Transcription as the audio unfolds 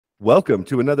Welcome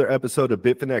to another episode of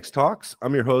Bitfinex Talks.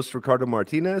 I'm your host, Ricardo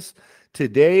Martinez.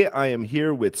 Today, I am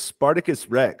here with Spartacus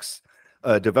Rex,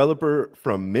 a developer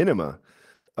from Minima.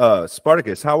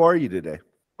 Spartacus, how are you today?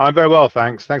 I'm very well,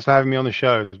 thanks. Thanks for having me on the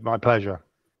show. It's my pleasure.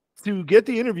 To get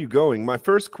the interview going, my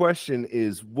first question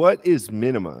is, what is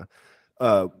Minima?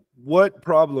 What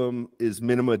problem is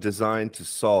Minima designed to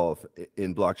solve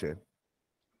in blockchain?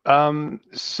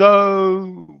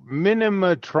 So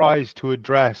Minima tries to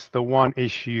address the one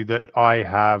issue that I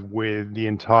have with the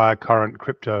entire current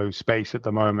crypto space at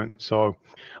the moment. So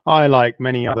I, like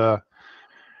many other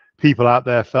people out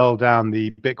there, fell down the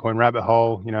Bitcoin rabbit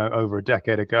hole, over a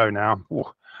decade ago now.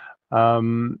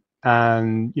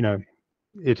 And,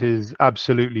 it is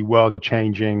absolutely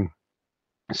world-changing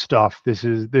stuff. This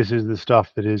is the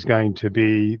stuff that is going to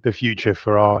be the future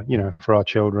for our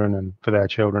children and for their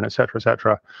children, et cetera, et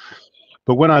cetera.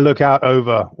 But when I look out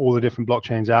over all the different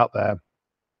blockchains out there,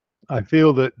 I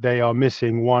feel that they are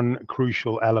missing one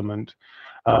crucial element.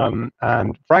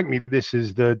 And frankly, this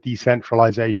is the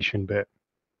decentralization bit.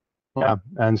 Yeah.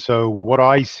 And so what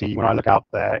I see when I look out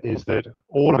there is that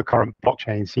all of the current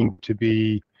blockchains seem to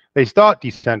be, they start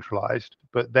decentralized,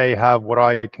 but they have what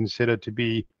I consider to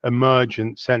be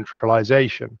emergent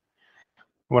centralization.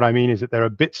 What I mean is that there are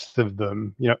bits of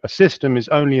them. A system is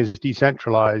only as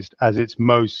decentralized as its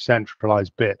most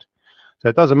centralized bit. So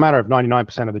it doesn't matter if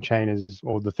 99% of the chain is,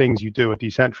 or the things you do are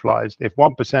decentralized. If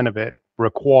 1% of it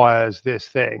requires this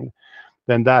thing,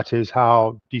 then that is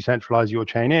how decentralized your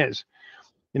chain is.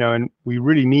 And we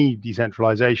really need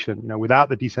decentralization. Without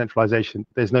the decentralization,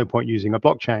 there's no point using a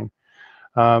blockchain.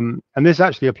 And this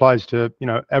actually applies to,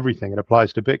 everything. It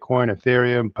applies to Bitcoin,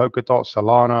 Ethereum, Polkadot,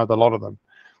 Solana, the lot of them.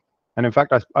 And in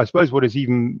fact, I suppose what is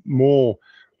even more,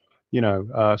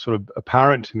 sort of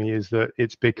apparent to me is that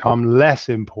it's become less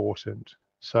important.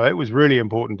 So it was really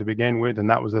important to begin with, and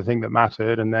that was the thing that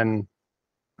mattered. And then,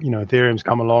 Ethereum's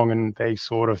come along and they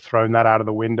sort of thrown that out of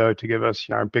the window to give us,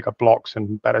 bigger blocks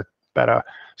and better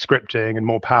scripting and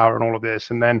more power and all of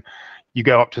this. And then you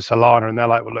go up to Solana and they're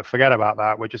like, well, look, forget about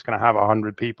that. We're just going to have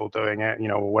 100 people doing it,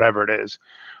 or whatever it is,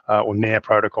 or near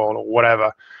protocol or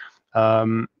whatever.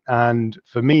 And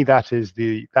for me, that is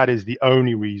the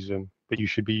only reason that you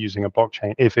should be using a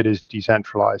blockchain if it is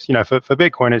decentralized. For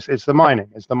Bitcoin, it's the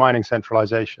mining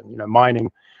centralization. Mining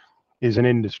is an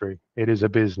industry. It is a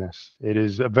business. It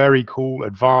is a very cool,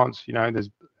 advanced, there's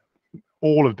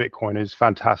all of Bitcoin is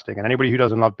fantastic. And anybody who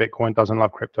doesn't love Bitcoin, doesn't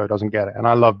love crypto, doesn't get it. And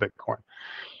I love Bitcoin.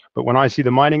 But when I see the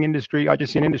mining industry, I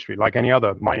just see an industry like any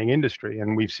other mining industry.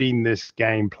 And we've seen this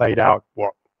game played out,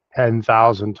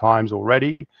 10,000 times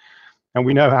already. And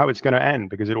we know how it's going to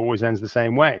end because it always ends the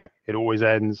same way. It always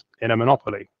ends in a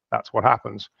monopoly. That's what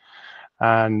happens.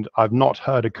 And I've not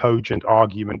heard a cogent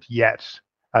argument yet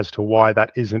as to why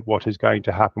that isn't what is going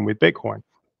to happen with Bitcoin.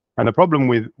 And the problem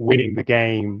with winning the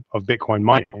game of Bitcoin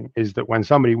mining is that when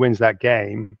somebody wins that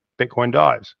game, Bitcoin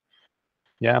dies.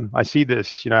 Yeah, I see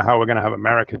this, how we're going to have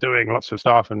America doing lots of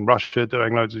stuff and Russia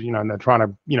doing loads of, and they're trying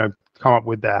to, come up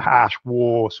with their hash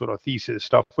war sort of thesis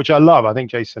stuff, which I love. I think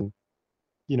Jason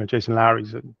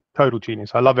Lowry's a total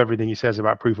genius. I love everything he says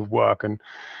about proof of work and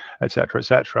et cetera, et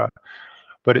cetera.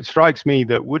 But it strikes me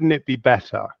that wouldn't it be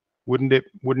better? Wouldn't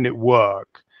it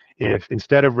work if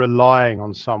instead of relying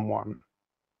on someone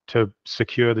to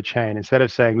secure the chain, instead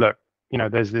of saying, look,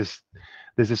 there's this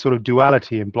sort of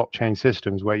duality in blockchain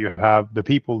systems where you have the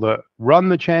people that run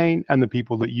the chain and the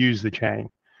people that use the chain.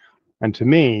 And to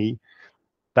me,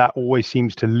 that always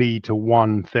seems to lead to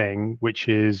one thing, which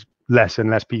is less and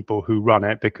less people who run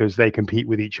it because they compete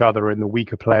with each other and the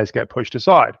weaker players get pushed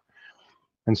aside.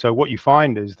 And so what you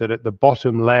find is that at the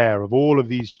bottom layer of all of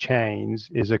these chains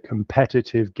is a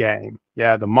competitive game.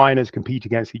 Yeah, the miners compete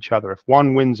against each other. If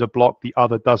one wins a block, the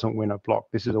other doesn't win a block.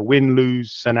 This is a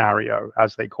win-lose scenario,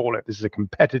 as they call it. This is a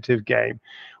competitive game.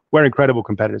 We're incredible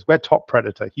competitors. We're top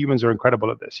predator. Humans are incredible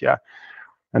at this, yeah?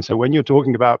 And so when you're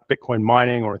talking about Bitcoin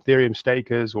mining or Ethereum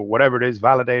stakers or whatever it is,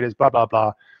 validators, blah, blah,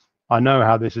 blah, I know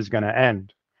how this is going to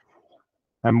end.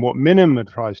 And what Minima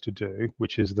tries to do,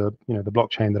 which is the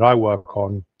blockchain that I work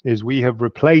on, is we have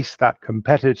replaced that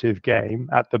competitive game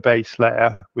at the base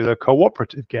layer with a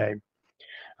cooperative game.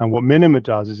 And what Minima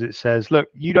does is it says, look,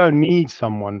 you don't need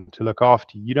someone to look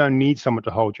after you. You don't need someone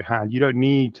to hold your hand. You don't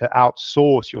need to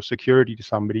outsource your security to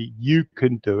somebody. You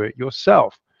can do it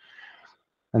yourself.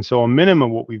 And so on Minima,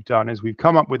 what we've done is we've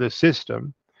come up with a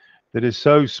system that is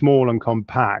so small and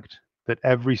compact that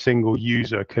every single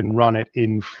user can run it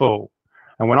in full.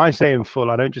 And when I say in full,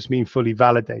 I don't just mean fully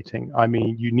validating. I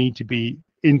mean, you need to be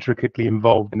intricately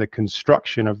involved in the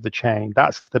construction of the chain.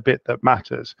 That's the bit that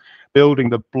matters. Building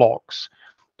the blocks,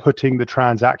 putting the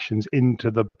transactions into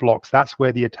the blocks. That's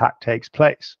where the attack takes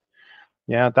place.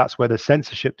 Yeah, that's where the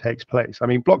censorship takes place. I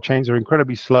mean, blockchains are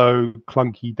incredibly slow,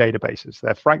 clunky databases.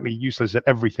 They're frankly useless at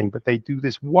everything, but they do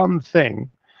this one thing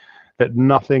that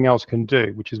nothing else can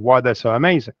do, which is why they're so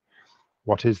amazing.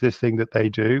 What is this thing that they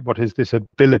do? What is this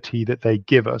ability that they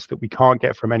give us that we can't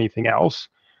get from anything else?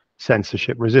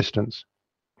 Censorship resistance.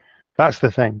 That's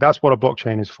the thing. That's what a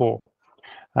blockchain is for.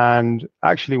 And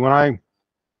actually, when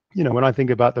I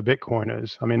think about the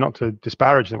Bitcoiners, I mean, not to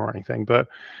disparage them or anything, but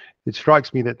it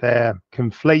strikes me that they're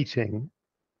conflating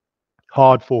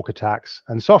hard fork attacks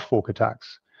and soft fork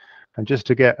attacks. And just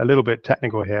to get a little bit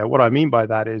technical here, what I mean by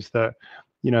that is that,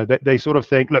 they sort of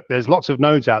think, look, there's lots of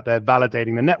nodes out there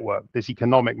validating the network, this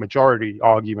economic majority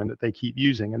argument that they keep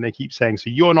using. And they keep saying, so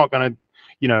you're not going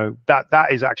to, that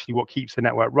is actually what keeps the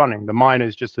network running. The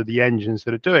miners just are the engines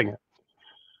that are doing it.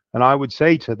 And I would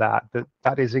say to that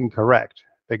is incorrect,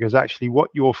 because actually what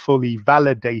your fully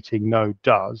validating node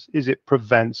does is it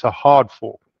prevents a hard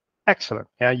fork. Excellent.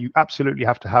 Yeah, you absolutely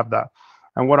have to have that.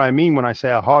 And what I mean when I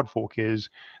say a hard fork is,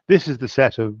 this is the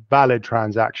set of valid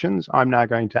transactions. I'm now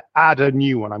going to add a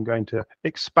new one. I'm going to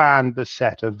expand the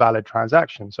set of valid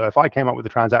transactions. So if I came up with a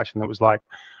transaction that was like,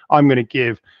 I'm going to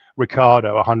give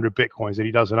Ricardo 100 Bitcoins that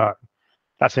he doesn't own,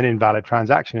 that's an invalid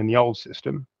transaction in the old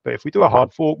system. But if we do a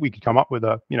hard fork, we could come up with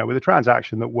with a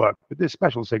transaction that worked with this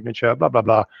special signature, blah, blah,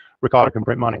 blah. Ricardo can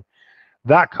print money.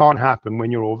 That can't happen when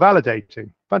you're all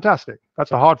validating. Fantastic.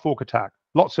 That's a hard fork attack.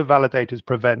 Lots of validators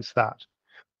prevents that.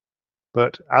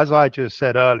 But as I just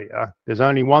said earlier, there's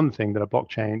only one thing that a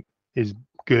blockchain is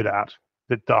good at,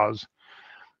 that does,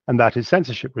 and that is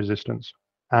censorship resistance.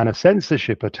 And a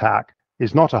censorship attack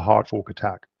is not a hard fork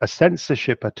attack. A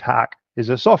censorship attack is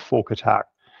a soft fork attack.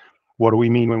 What do we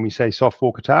mean when we say soft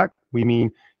fork attack? We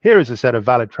mean, here is a set of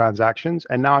valid transactions,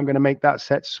 and now I'm going to make that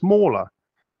set smaller.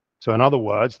 So in other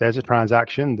words, there's a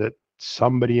transaction that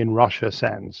somebody in Russia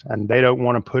sends, and they don't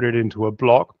want to put it into a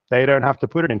block. They don't have to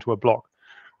put it into a block.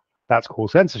 That's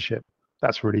called censorship.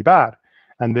 That's really bad.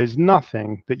 And there's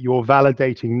nothing that your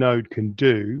validating node can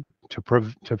do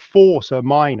to force a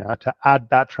miner to add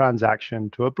that transaction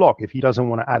to a block. If he doesn't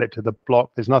want to add it to the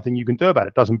block, there's nothing you can do about it.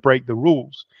 It doesn't break the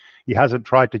rules. He hasn't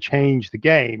tried to change the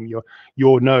game.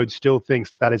 Your node still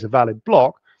thinks that is a valid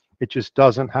block. It just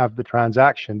doesn't have the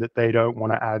transaction that they don't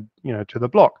want to add, to the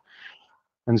block.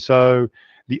 And so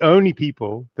the only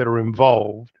people that are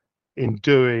involved in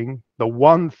doing the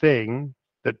one thing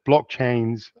that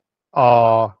blockchains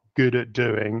are good at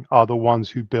doing are the ones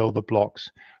who build the blocks.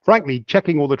 Frankly,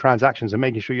 checking all the transactions and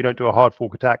making sure you don't do a hard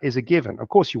fork attack is a given. Of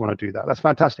course you want to do that. That's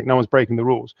fantastic. No one's breaking the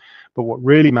rules. But what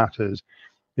really matters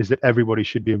is that everybody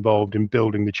should be involved in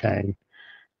building the chain.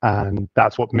 And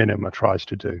that's what Minima tries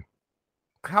to do.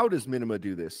 How does Minima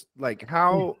do this? Like,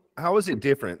 how is it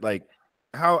different? Like,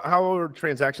 how are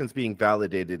transactions being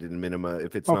validated in Minima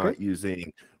if it's not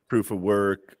using proof of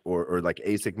work or like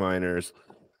ASIC miners?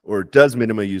 Or does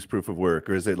Minima use proof of work,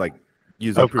 or is it like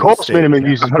using proof of stake? Minima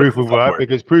uses proof of work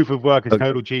because proof of work is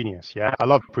total genius. Yeah, I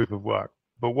love proof of work.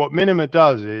 But what Minima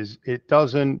does is it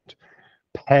doesn't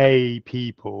pay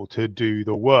people to do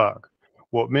the work.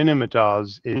 What Minima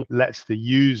does is it lets the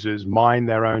users mine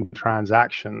their own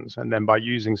transactions, and then by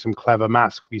using some clever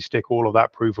maths, we stick all of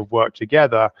that proof of work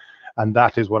together, and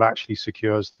that is what actually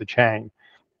secures the chain.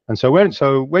 And so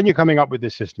when you're coming up with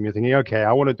this system, you're thinking, okay,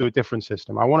 I want to do a different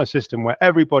system. I want a system where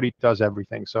everybody does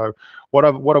everything. So what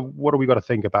have we got to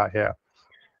think about here?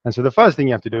 And so the first thing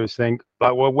you have to do is think,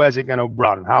 like, well, where's it going to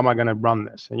run? How am I going to run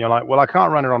this? And you're like, well, I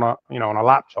can't run it on a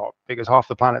laptop because half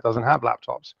the planet doesn't have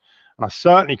laptops. And I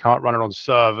certainly can't run it on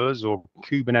servers or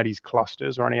Kubernetes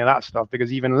clusters or any of that stuff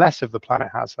because even less of the planet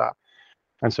has that.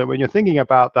 And so when you're thinking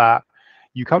about that,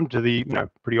 you come to the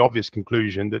pretty obvious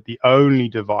conclusion that the only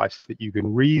device that you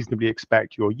can reasonably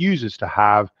expect your users to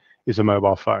have is a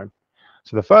mobile phone.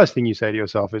 So the first thing you say to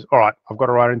yourself is, all right, I've got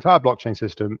to write an entire blockchain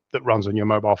system that runs on your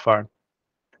mobile phone.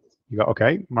 You go,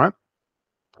 okay, right.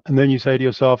 And then you say to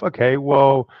yourself, okay,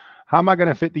 well, how am I going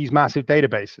to fit these massive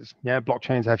databases? Yeah,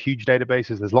 blockchains have huge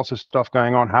databases. There's lots of stuff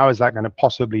going on. How is that going to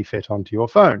possibly fit onto your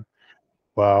phone?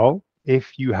 Well,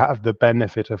 if you have the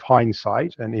benefit of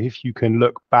hindsight, and if you can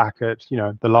look back at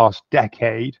the last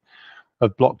decade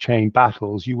of blockchain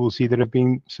battles, you will see there have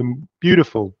been some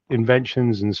beautiful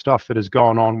inventions and stuff that has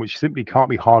gone on which simply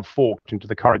can't be hard forked into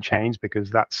the current chains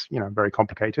because that's very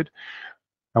complicated.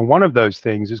 And one of those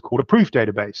things is called a proof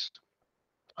database.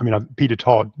 I mean, Peter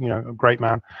Todd, a great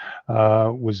man,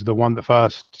 was the one that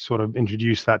first sort of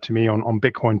introduced that to me on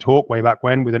Bitcoin Talk way back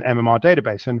when with an MMR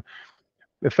database. And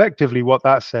effectively what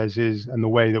that says is, and the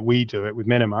way that we do it with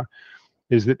Minima,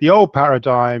 is that the old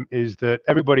paradigm is that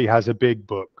everybody has a big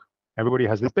book. Everybody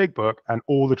has this big book, and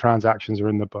all the transactions are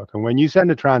in the book. And when you send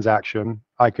a transaction,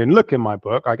 I can look in my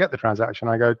book, I get the transaction,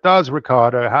 I go, does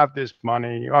Ricardo have this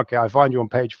money? Okay, I find you on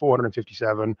page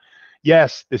 457.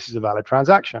 Yes, this is a valid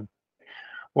transaction.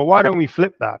 Well, why don't we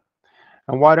flip that?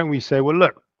 And why don't we say, well,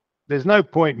 look, there's no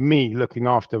point me looking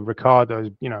after Ricardo's,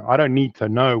 I don't need to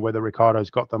know whether Ricardo's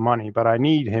got the money, but I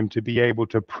need him to be able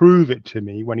to prove it to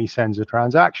me when he sends a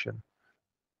transaction.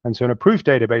 And so in a proof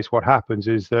database, what happens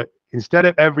is that instead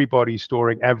of everybody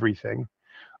storing everything,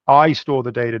 I store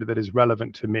the data that is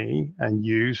relevant to me, and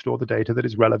you store the data that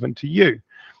is relevant to you.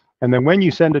 And then when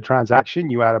you send a transaction,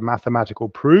 you add a mathematical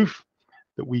proof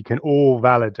that we can all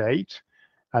validate,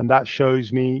 and that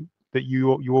shows me that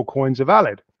your coins are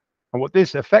valid. And what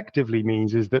this effectively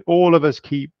means is that all of us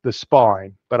keep the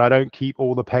spine, but I don't keep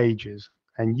all the pages.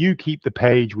 And you keep the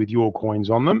page with your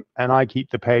coins on them, and I keep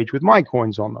the page with my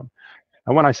coins on them.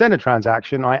 And when I send a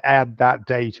transaction, I add that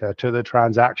data to the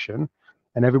transaction,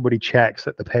 and everybody checks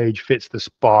that the page fits the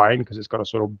spine because it's got a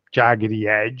sort of jaggedy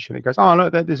edge, and it goes, oh,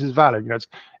 look, this is valid.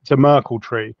 It's a Merkle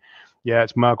tree. Yeah,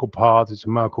 it's Merkle paths, it's a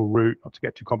Merkle root, not to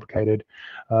get too complicated.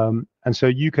 And so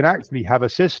you can actually have a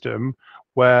system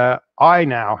where I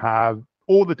now have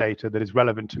all the data that is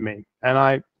relevant to me. And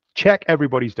I check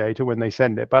everybody's data when they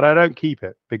send it, but I don't keep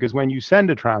it, because when you send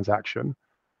a transaction,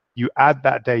 you add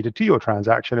that data to your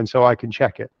transaction, and so I can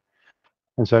check it.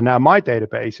 And so now my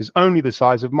database is only the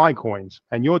size of my coins,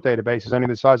 and your database is only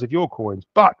the size of your coins.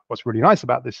 But what's really nice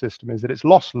about this system is that it's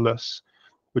lossless,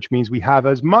 which means we have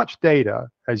as much data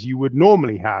as you would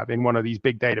normally have in one of these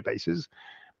big databases,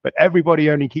 but everybody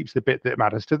only keeps the bit that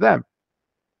matters to them.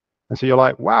 And so you're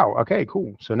like, wow, okay,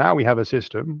 cool. So now we have a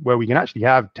system where we can actually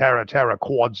have tera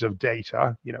quads of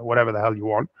data, whatever the hell you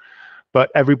want, but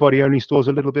everybody only stores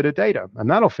a little bit of data, and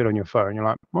that'll fit on your phone. You're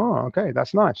like, oh, okay,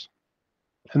 that's nice.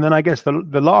 And then I guess the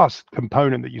last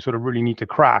component that you sort of really need to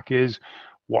crack is,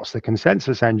 what's the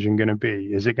consensus engine going to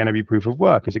be? Is it going to be proof of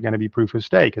work? Is it going to be proof of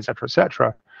stake, et cetera, et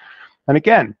cetera? And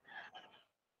again,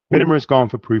 Minima has gone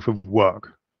for proof of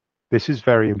work. This is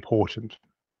very important.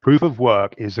 Proof of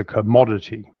work is a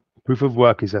commodity. Proof of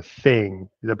work is a thing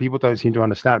that people don't seem to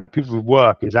understand. Proof of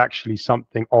work is actually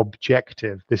something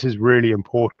objective. This is really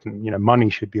important.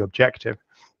 Money should be objective.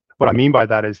 What I mean by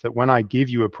that is that when I give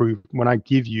you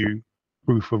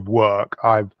proof of work,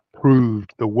 I've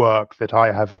proved the work that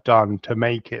I have done to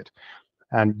make it.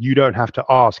 And you don't have to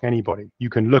ask anybody.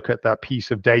 You can look at that piece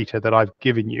of data that I've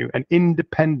given you and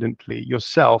independently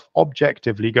yourself,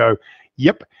 objectively go,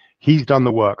 yep, he's done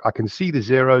the work. I can see the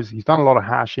zeros. He's done a lot of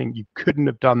hashing. You couldn't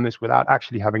have done this without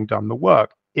actually having done the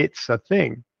work. It's a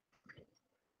thing.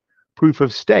 Proof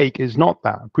of stake is not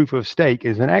that. Proof of stake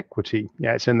is an equity.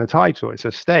 Yeah, it's in the title. It's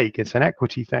a stake. It's an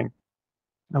equity thing.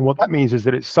 And what that means is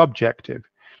that it's subjective.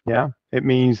 Yeah, it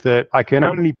means that I can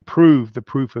only prove the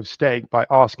proof of stake by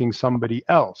asking somebody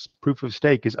else. Proof of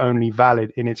stake is only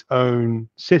valid in its own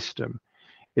system.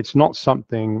 It's not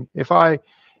something, you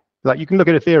can look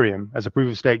at Ethereum as a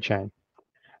proof of stake chain.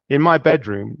 In my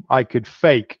bedroom, I could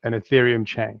fake an Ethereum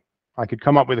chain. I could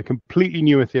come up with a completely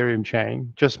new Ethereum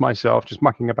chain, just myself, just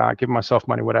mucking about, giving myself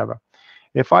money, whatever.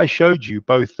 If I showed you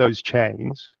both those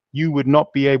chains, you would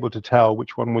not be able to tell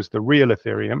which one was the real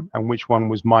Ethereum and which one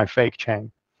was my fake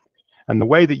chain. And the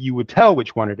way that you would tell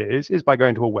which one it is by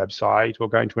going to a website or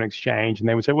going to an exchange, and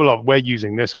they would say, well, we're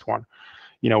using this one.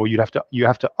 Or you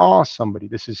have to ask somebody.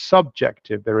 This is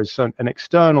subjective. There is an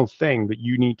external thing that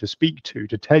you need to speak to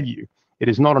tell you. It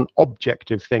is not an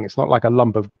objective thing. It's not like a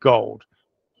lump of gold.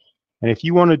 And if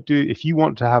you want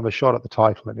to have a shot at the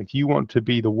title, and if you want to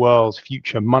be the world's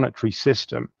future monetary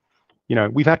system,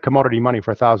 we've had commodity money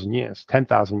for 1,000 years,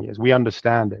 10,000 years. We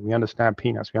understand it. We understand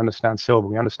peanuts. We understand silver.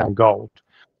 We understand gold.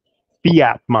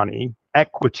 Fiat money,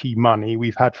 equity money,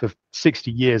 we've had for 60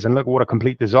 years, and look what a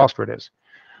complete disaster it is.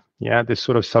 Yeah, this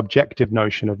sort of subjective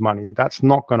notion of money, that's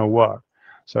not going to work.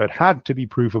 So it had to be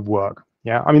proof of work.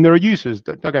 Yeah, I mean, there are uses,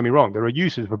 don't get me wrong, there are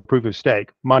uses for proof of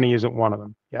stake. Money isn't one of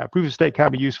them. Yeah, proof of stake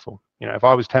can be useful. If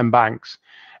I was 10 banks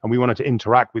and we wanted to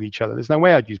interact with each other, there's no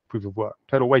way I'd use proof of work.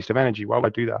 Total waste of energy. Why would I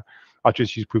do that? I'd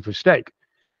just use proof of stake.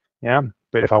 Yeah,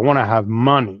 but if I want to have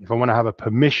money, if I want to have a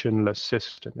permissionless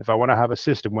system, if I want to have a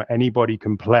system where anybody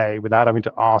can play without having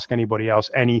to ask anybody else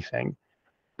anything,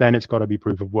 then it's got to be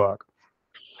proof of work.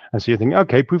 And so you're thinking,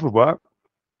 okay, proof of work,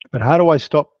 but how do I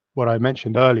stop what I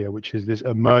mentioned earlier, which is this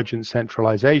emergent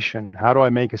centralization? How do I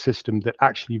make a system that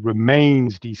actually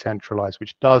remains decentralized,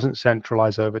 which doesn't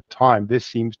centralize over time? This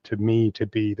seems to me to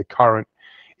be the current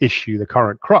issue, the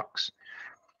current crux.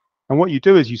 And what you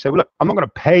do is you say, well, look, I'm not going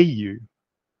to pay you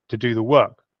to do the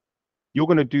work. You're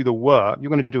going to do the work. You're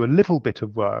going to do a little bit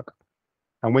of work,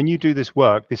 And when you do this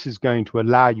work, this is going to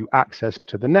allow you access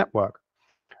to the network.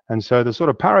 And so the sort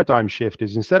of paradigm shift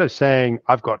is, instead of saying,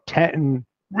 I've got 10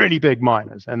 really big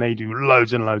miners and they do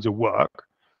loads and loads of work,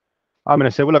 I'm going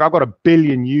to say, well, look, I've got 1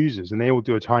 billion users and they all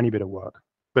do a tiny bit of work.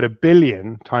 But 1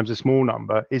 billion times a small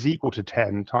number is equal to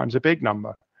 10 times a big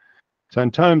number. So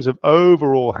in terms of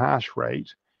overall hash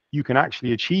rate, you can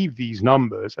actually achieve these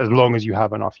numbers as long as you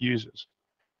have enough users.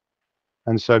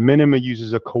 And so Minima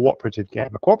uses a cooperative game.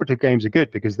 Cooperative games are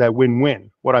good because they're win-win.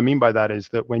 What I mean by that is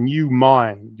that when you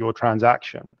mine your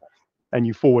transaction and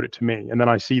you forward it to me, and then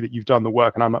I see that you've done the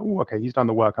work, and I'm like, oh, okay, he's done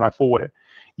the work, and I forward it,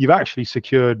 you've actually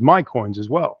secured my coins as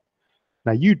well.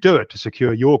 Now, you do it to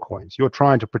secure your coins. You're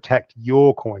trying to protect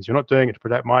your coins. You're not doing it to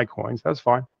protect my coins. That's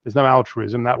fine. There's no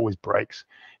altruism. That always breaks.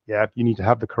 Yeah, you need to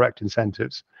have the correct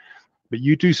incentives. But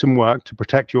you do some work to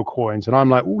protect your coins. And I'm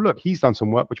like, oh, look, he's done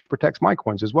some work which protects my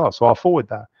coins as well. So I'll forward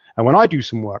that. And when I do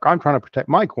some work, I'm trying to protect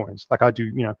my coins. Like I do,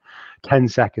 10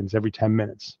 seconds every 10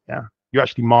 minutes. Yeah. You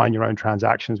actually mine your own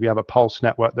transactions. We have a pulse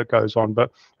network that goes on.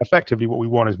 But effectively, what we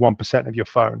want is 1% of your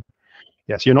phone.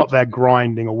 Yes, you're not there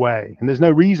grinding away. And there's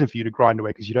no reason for you to grind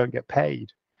away because you don't get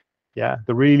paid. Yeah.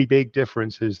 The really big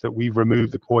difference is that we've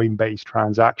removed the coin-based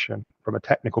transaction from a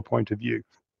technical point of view.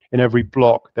 In every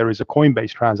block, there is a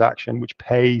Coinbase transaction which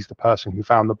pays the person who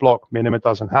found the block. Minima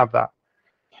doesn't have that.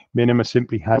 Minima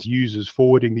simply has users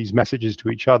forwarding these messages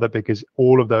to each other because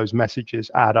all of those messages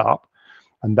add up,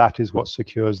 and that is what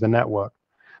secures the network.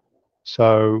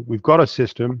 So we've got a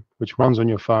system which runs on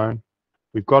your phone.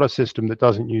 We've got a system that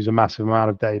doesn't use a massive amount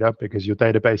of data because your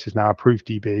database is now a proof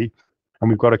DB. And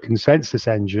we've got a consensus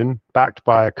engine backed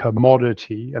by a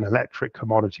commodity, an electric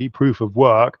commodity, proof of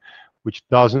work, which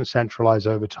doesn't centralize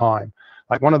over time.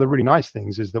 Like one of the really nice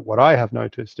things is that what I have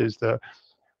noticed is that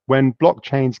when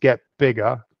blockchains get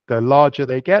bigger, the larger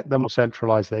they get, the more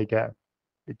centralized they get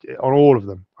on all of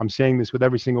them. I'm seeing this with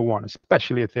every single one,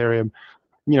 especially Ethereum,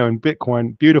 and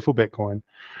Bitcoin, beautiful Bitcoin.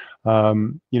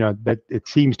 That it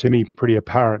seems to me pretty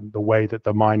apparent the way that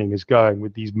the mining is going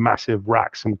with these massive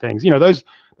racks and things. Those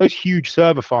huge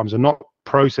server farms are not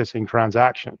processing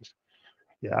transactions.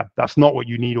 Yeah, that's not what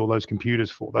you need all those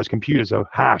computers for. Those computers are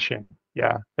hashing.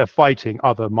 Yeah, they're fighting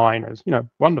other miners.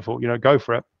 Wonderful. Go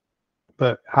for it.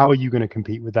 But how are you going to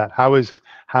compete with that?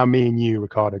 How me and you,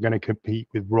 Ricardo, are going to compete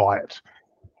with Riot?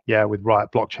 Yeah, with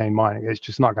Riot blockchain mining. It's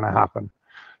just not going to happen.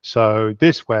 So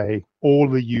this way, all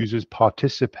the users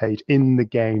participate in the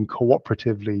game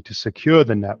cooperatively to secure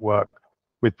the network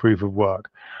with proof of work.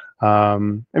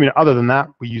 Other than that,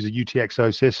 we use a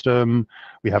UTXO system.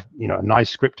 We have, a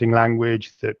nice scripting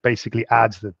language that basically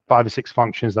adds the 5 or 6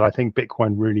 functions that I think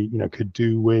Bitcoin really, could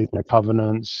do with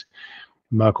covenants,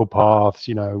 Merkle paths,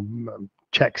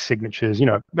 check signatures,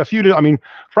 a few.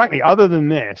 Frankly, other than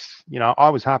this, I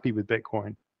was happy with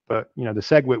Bitcoin. But, the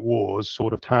SegWit wars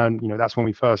sort of turned, that's when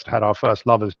we first had our first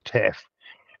lovers tiff,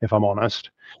 if I'm honest.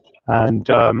 And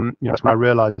that's when I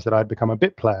realized that I'd become a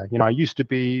bit player. I used to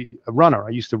be a runner. I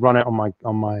used to run it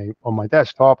on my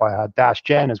desktop. I had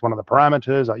 -gen as one of the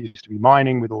parameters. I used to be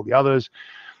mining with all the others.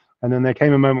 And then there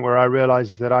came a moment where I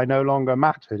realized that I no longer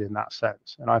mattered in that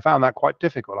sense. And I found that quite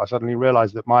difficult. I suddenly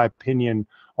realized that my opinion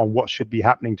on what should be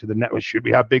happening to the network, should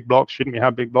we have big blocks, shouldn't we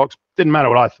have big blocks, didn't matter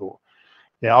what I thought.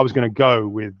 Yeah, I was going to go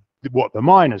with what the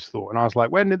miners thought. And I was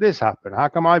like, when did this happen? How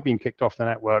come I've been kicked off the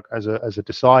network as a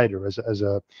decider, as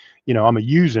a I'm a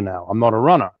user now, I'm not a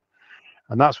runner.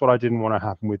 And that's what I didn't want to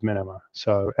happen with Minima.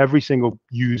 So every single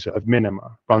user of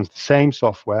Minima runs the same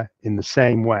software in the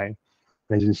same way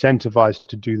and is incentivized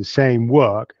to do the same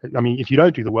work. If you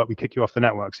don't do the work, we kick you off the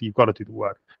network. So you've got to do the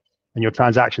work. And your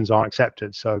transactions aren't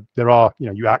accepted. So there are,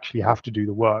 you actually have to do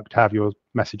the work to have your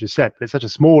messages sent. But it's such a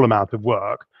small amount of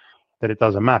work that it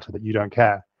doesn't matter, that you don't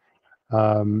care.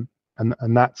 And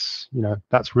that's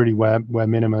that's really where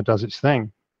Minima does its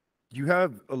thing. You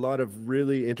have a lot of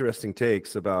really interesting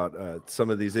takes about some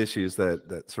of these issues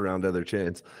that surround other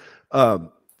chains.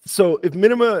 So if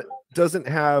Minima doesn't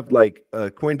have like a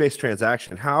Coinbase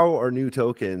transaction, how are new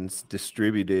tokens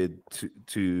distributed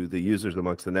to the users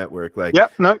amongst the network? Like,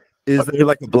 is there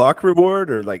like a block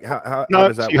reward, or like how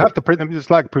does that work? You have to print them.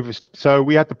 It's like proof of, so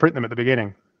we had to print them at the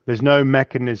beginning. There's no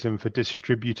mechanism for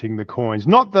distributing the coins.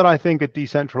 Not that I think a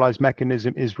decentralized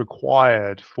mechanism is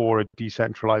required for a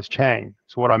decentralized chain.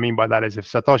 So what I mean by that is if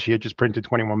Satoshi had just printed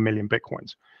 21 million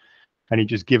Bitcoins and he'd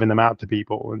just given them out to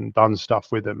people and done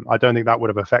stuff with them, I don't think that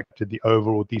would have affected the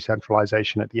overall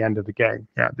decentralization at the end of the game.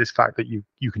 Yeah, this fact that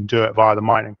you can do it via the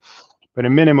mining. But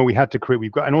in Minima, we had to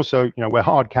create, and also, we're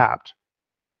hard capped,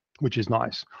 which is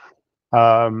nice.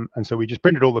 And so we just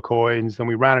printed all the coins, then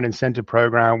we ran an incentive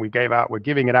program. We're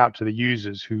giving it out to the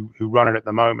users who run it at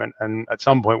the moment. And at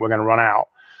some point we're going to run out.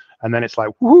 and then it's like,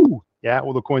 whoo, yeah,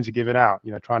 all the coins are given out,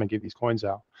 you know, trying to give these coins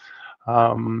out.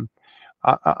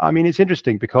 I mean, it's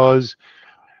interesting because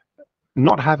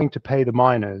not having to pay the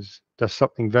miners does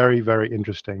something very, very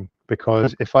interesting.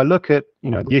 Because if I look at,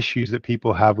 you know, the issues that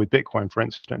people have with Bitcoin, for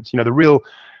instance, you know, the real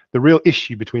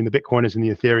issue between the Bitcoiners and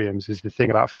the Ethereums is the thing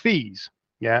about fees.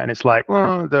 Yeah, and it's like,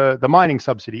 well, the mining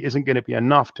subsidy isn't going to be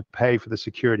enough to pay for the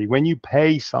security. When you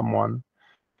pay someone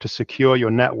to secure your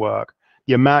network,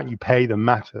 the amount you pay them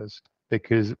matters,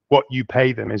 because what you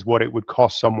pay them is what it would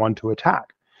cost someone to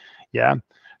attack. Yeah,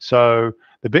 so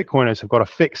the Bitcoiners have got a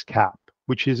fixed cap,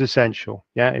 which is essential.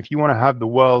 Yeah, if you want to have the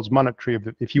world's monetary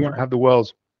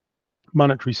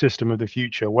system of the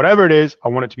future, whatever it is, I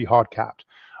want it to be hard capped.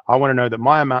 I want to know that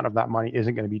my amount of that money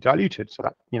isn't going to be diluted. So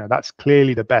that, you know, that's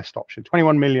clearly the best option.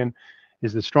 21 million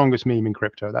is the strongest meme in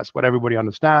crypto. That's what everybody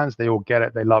understands. They all get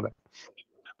it. They love it.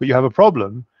 But you have a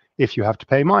problem if you have to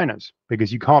pay miners,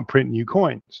 because you can't print new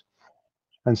coins.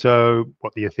 And so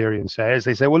what the Ethereum say is,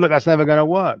 they say, well, look, that's never going to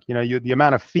work. You know, the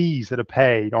amount of fees that are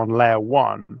paid on layer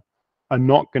one are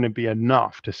not going to be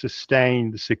enough to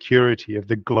sustain the security of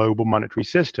the global monetary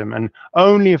system. And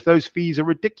only if those fees are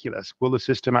ridiculous will the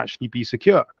system actually be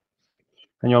secure.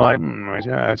 And you're like,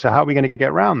 so how are we going to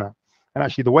get around that? And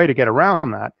actually, the way to get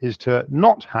around that is to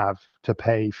not have to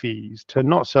pay fees,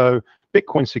 so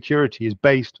Bitcoin security is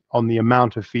based on the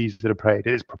amount of fees that are paid.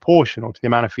 It is proportional to the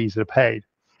amount of fees that are paid.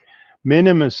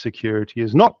 Minima's security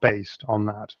is not based on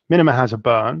that. Minima has a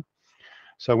burn.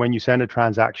 So when you send a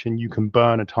transaction, you can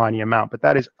burn a tiny amount, but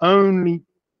that is only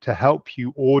to help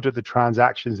you order the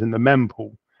transactions in the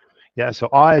mempool. Yeah, so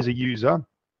I, as a user,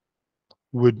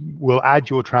 will add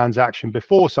your transaction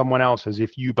before someone else's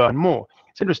if you burn more.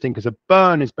 It's interesting because a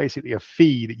burn is basically a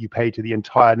fee that you pay to the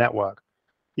entire network.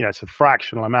 You know, it's a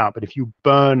fractional amount, but if you're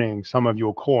burning some of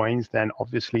your coins, then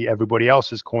obviously everybody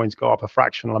else's coins go up a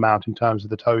fractional amount in terms of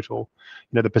the total.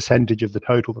 You know, the percentage of the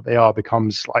total that they are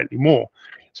becomes slightly more.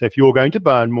 So if you're going to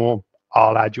burn more,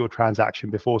 I'll add your transaction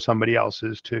before somebody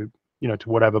else's to, you know, to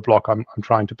whatever block I'm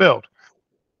trying to build.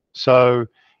 So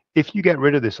if you get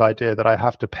rid of this idea that I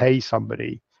have to pay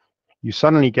somebody, you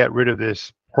suddenly get rid of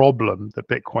this problem that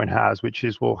Bitcoin has, which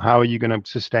is, well, how are you going to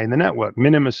sustain the network?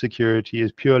 Minimum security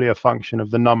is purely a function of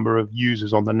the number of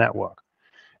users on the network.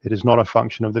 It is not a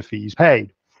function of the fees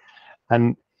paid.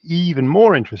 And even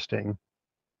more interesting,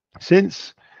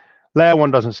 since layer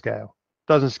one doesn't scale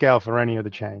for any of the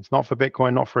chains, not for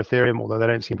Bitcoin, not for Ethereum, although they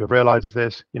don't seem to have realized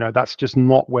this, you know, that's just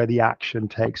not where the action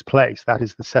takes place. That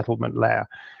is the settlement layer.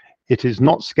 It is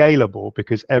not scalable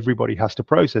because everybody has to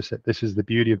process it. This is the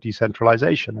beauty of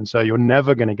decentralization. And so you're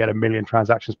never going to get 1 million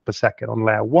transactions per second on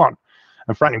layer one.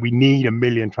 And frankly, we need 1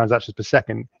 million transactions per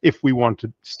second if we want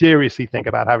to seriously think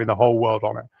about having the whole world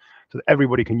on it, so that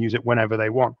everybody can use it whenever they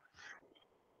want.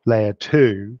 Layer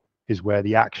two is where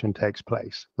the action takes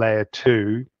place. Layer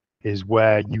two is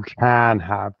where you can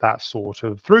have that sort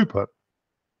of throughput.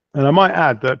 And I might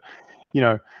add that, you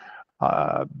know,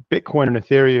 Bitcoin and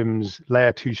Ethereum's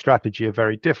layer two strategy are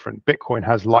very different. Bitcoin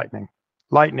has Lightning.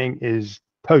 Lightning is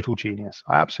total genius.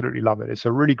 I absolutely love it. It's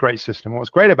a really great system. What's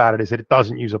great about it is that it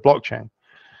doesn't use a blockchain.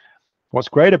 What's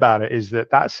great about it is that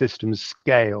that system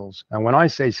scales. And when I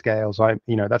say scales,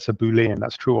 that's a Boolean.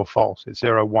 That's true or false. It's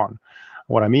 0, 1.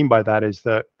 What I mean by that is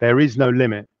that there is no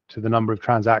limit to the number of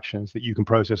transactions that you can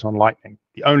process on Lightning.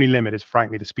 The only limit is,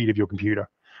 frankly, the speed of your computer.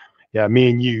 Yeah, me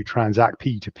and you transact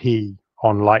P2P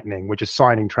on Lightning. We're just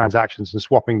signing transactions and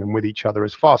swapping them with each other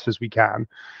as fast as we can.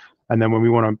 And then when we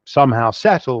want to somehow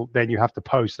settle, then you have to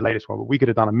post the latest one. But we could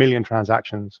have done 1 million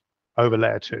transactions over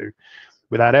layer two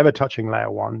without ever touching layer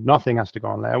one. Nothing has to go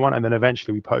on layer one. And then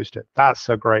eventually we post it. That's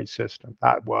a great system.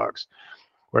 That works.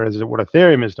 Whereas what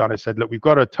Ethereum has done is said, look, we've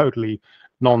got a totally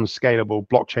non-scalable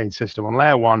blockchain system on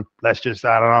layer one. Let's just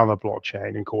add another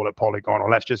blockchain and call it Polygon,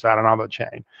 or let's just add another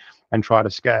chain and try to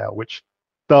scale, which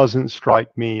doesn't strike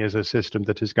me as a system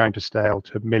that is going to scale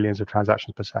to millions of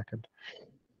transactions per second.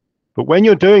 But when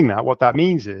you're doing that, what that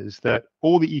means is that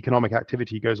all the economic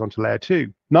activity goes onto layer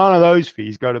two. None of those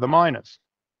fees go to the miners.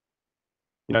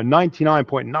 You know,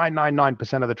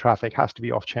 99.999% of the traffic has to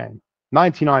be off-chain.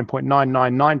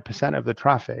 99.999% of the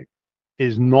traffic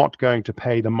is not going to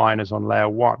pay the miners on layer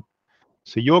one.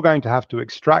 So you're going to have to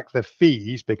extract the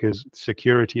fees because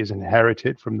security is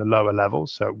inherited from the lower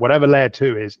levels. So whatever layer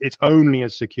two is, it's only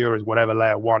as secure as whatever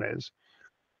layer one is.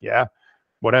 Yeah.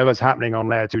 Whatever's happening on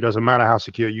layer two doesn't matter how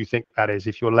secure you think that is.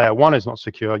 If your layer one is not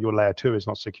secure, your layer two is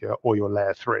not secure, or your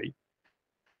layer three.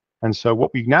 And so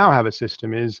what we now have a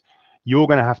system is you're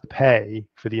going to have to pay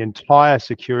for the entire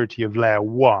security of layer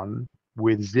one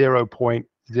with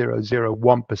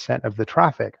 0.001% of the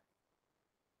traffic.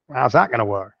 How's that going to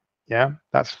work? Yeah,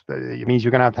 it means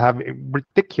you're going to have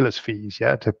ridiculous fees,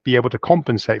 yeah, to be able to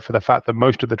compensate for the fact that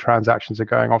most of the transactions are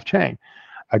going off chain.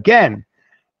 Again,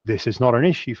 this is not an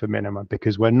issue for Minima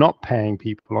because we're not paying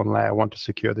people on layer one to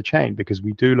secure the chain, because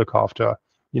we do look after,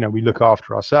 we look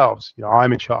after ourselves.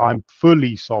 I'm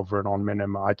fully sovereign on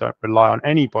Minima. I don't rely on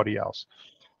anybody else.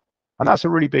 And that's a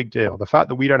really big deal. The fact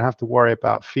that we don't have to worry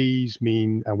about fees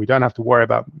and we don't have to worry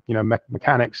about,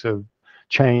 mechanics of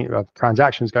chain, of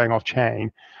transactions going off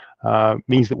chain,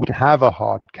 means that we can have a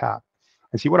hard cap.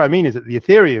 And see, what I mean is that the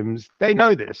Ethereums, they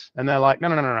know this, and they're like,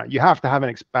 no. You have to have an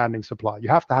expanding supply. You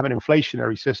have to have an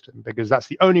inflationary system, because that's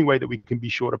the only way that we can be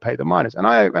sure to pay the miners. And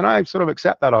I sort of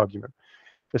accept that argument.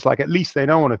 It's like, at least they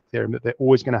know on Ethereum that they're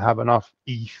always going to have enough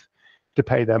ETH to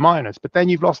pay their miners. But then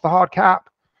you've lost the hard cap,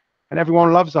 and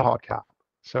everyone loves the hard cap.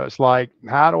 So it's like,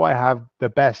 how do I have the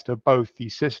best of both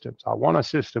these systems? I want a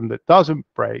system that doesn't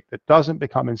break, that doesn't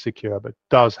become insecure, but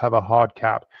does have a hard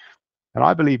cap. And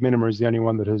I believe Minima is the only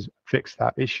one that has fixed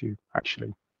that issue,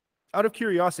 actually. Out of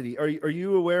curiosity, are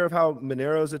you aware of how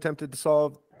Monero's attempted to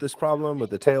solve this problem with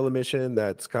the tail emission?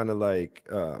 That's kind of like...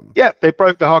 Yeah, they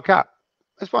broke the hard cap.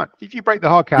 That's fine. If you break the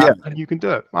hard cap, yeah, you can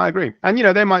do it. I agree. And,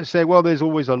 they might say, well, there's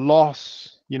always a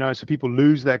loss, so people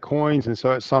lose their coins, and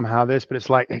so it's somehow this, but it's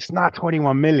like, it's not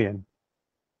 21 million.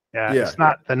 Yeah, it's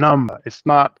not the number. It's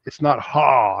not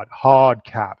hard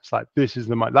cap. It's like, this is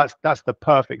the money. That's the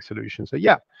perfect solution. So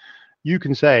yeah, you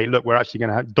can say, look, we're actually going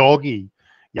to have doggy.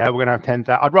 Yeah, we're going to have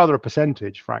 10,000. I'd rather a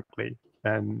percentage, frankly,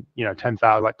 than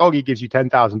 10,000. Like doggy gives you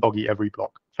 10,000 doggy every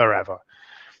block forever.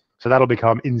 So that'll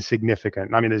become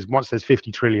insignificant. I mean, once there's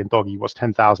 50 trillion doggy, what's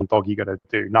 10,000 doggy going to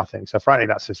do? Nothing. So frankly,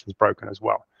 that system's broken as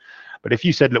well. But if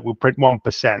you said, look, we'll print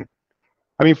 1%.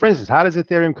 I mean, for instance, how does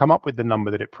Ethereum come up with the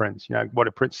number that it prints? What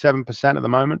it prints 7% at the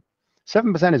moment.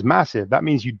 7% is massive. That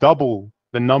means you double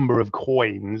the number of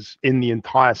coins in the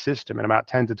entire system in about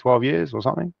 10 to 12 years or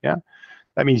something. Yeah.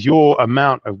 That means your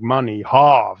amount of money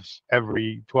halves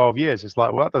every 12 years. It's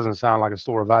like, well, that doesn't sound like a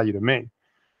store of value to me.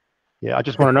 Yeah. I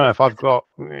just want to know if I've got,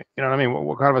 what I mean?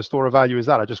 What kind of a store of value is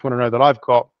that? I just want to know that I've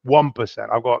got 1%.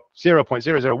 I've got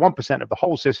 0.001% of the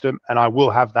whole system, and I will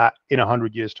have that in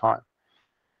 100 years' time.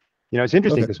 It's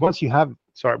interesting because when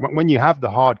you have the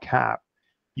hard cap,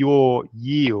 your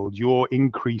yield, your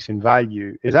increase in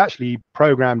value is actually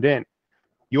programmed in.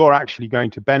 You're actually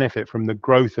going to benefit from the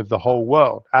growth of the whole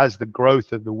world. As the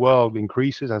growth of the world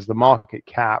increases, as the market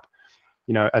cap,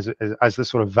 as the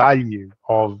sort of value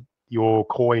of your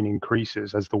coin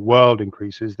increases, as the world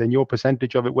increases, then your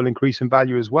percentage of it will increase in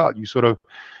value as well.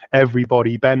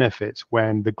 Everybody benefits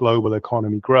when the global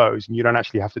economy grows, and you don't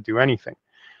actually have to do anything.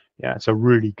 Yeah, it's a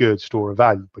really good store of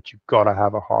value, but you've got to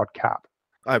have a hard cap.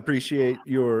 I appreciate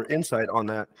your insight on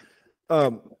that.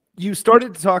 You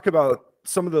started to talk about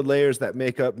some of the layers that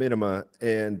make up Minima,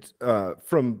 and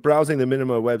from browsing the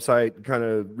Minima website, kind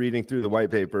of reading through the white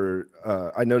paper,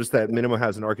 I noticed that Minima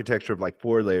has an architecture of like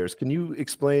 4 layers. Can you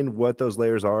explain what those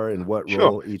layers are and what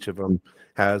role each of them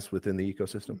has within the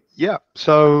ecosystem? Yeah,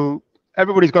 so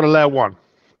everybody's got a layer 1.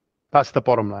 That's the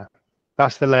bottom layer.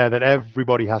 That's the layer that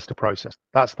everybody has to process.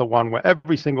 That's the one where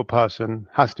every single person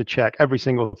has to check every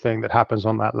single thing that happens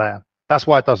on that layer. That's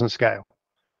why it doesn't scale.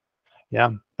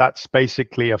 Yeah, that's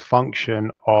basically a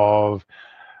function of,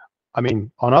 I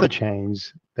mean, on other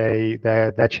chains,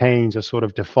 their chains are sort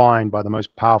of defined by the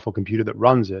most powerful computer that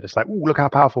runs it. It's like, oh, look how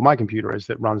powerful my computer is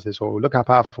that runs this, or look how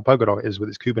powerful Polkadot is with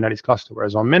its Kubernetes cluster.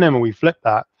 Whereas on Minima, we flip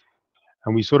that,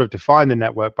 and we sort of define the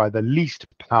network by the least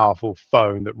powerful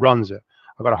phone that runs it.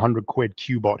 I've got £100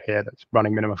 Qbot here that's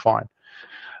running Minima fine.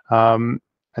 And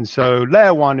so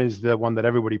layer 1 is the one that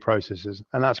everybody processes,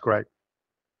 and that's great.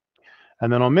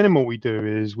 And then on Minima, what we do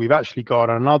is we've actually got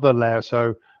another layer.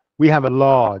 So we have a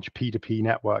large P2P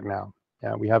network now.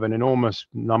 Yeah, we have an enormous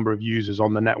number of users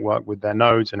on the network with their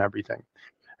nodes and everything.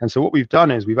 And so what we've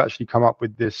done is we've actually come up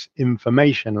with this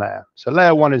information layer. So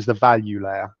layer 1 is the value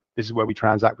layer. This is where we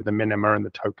transact with the Minima and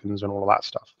the tokens and all of that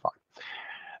stuff. Fine.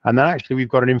 And then actually we've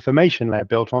got an information layer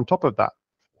built on top of that.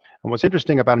 And what's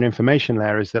interesting about an information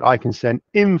layer is that I can send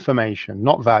information,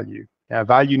 not value. Yeah,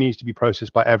 value needs to be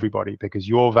processed by everybody because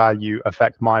your value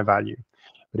affects my value.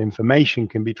 But information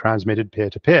can be transmitted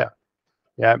peer-to-peer.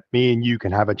 Yeah, me and you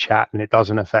can have a chat and it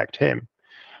doesn't affect him.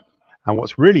 And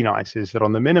what's really nice is that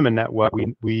on the Minima network,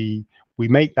 we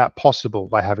make that possible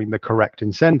by having the correct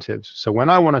incentives. So when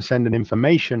I want to send an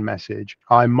information message,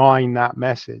 I mine that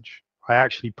message. I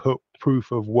actually put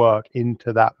proof of work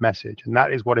into that message. And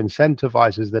that is what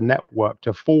incentivizes the network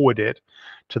to forward it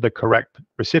to the correct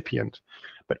recipient.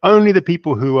 But only the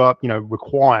people who are,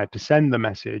 required to send the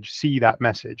message see that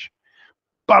message.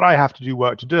 But I have to do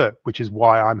work to do it, which is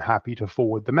why I'm happy to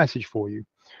forward the message for you.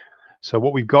 So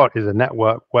what we've got is a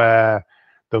network where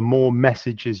the more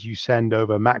messages you send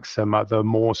over Maxima, the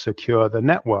more secure the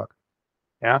network.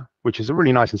 Yeah, which is a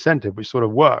really nice incentive, which sort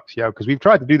of works. Yeah, because we've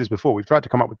tried to do this before. We've tried to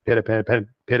come up with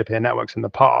peer-to-peer networks in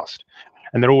the past,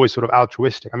 and they're always sort of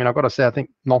altruistic. I mean, I've got to say, I think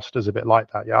Noster's a bit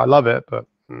like that. Yeah, I love it, but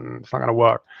it's not going to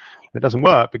work. It doesn't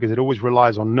work because it always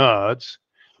relies on nerds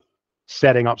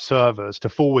setting up servers to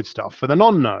forward stuff for the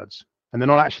non-nerds, and they're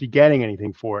not actually getting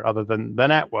anything for it other than the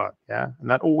network. Yeah, and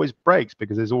that always breaks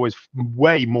because there's always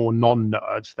way more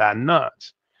non-nerds than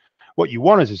nerds. What you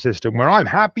want is a system where I'm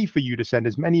happy for you to send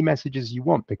as many messages as you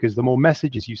want, because the more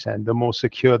messages you send, the more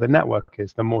secure the network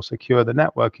is. The more secure the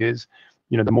network is,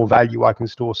 the more value I can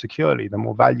store securely. The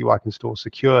more value I can store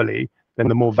securely, then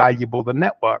the more valuable the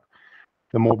network,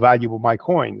 the more valuable my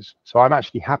coins. So I'm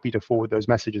actually happy to forward those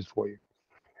messages for you.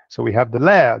 So we have the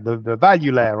layer, the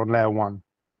value layer on layer 1.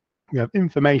 We have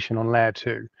information on layer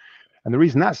 2. And the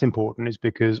reason that's important is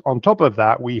because on top of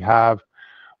that, we have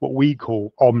what we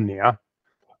call Omnia,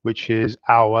 which is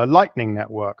our Lightning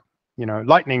network.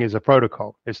 Lightning is a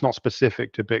protocol. It's not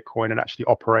specific to Bitcoin. It actually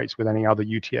operates with any other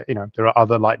UTX. There are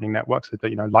other Lightning networks that,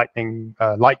 Lightning,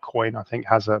 Litecoin, I think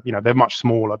has a, they're much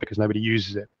smaller because nobody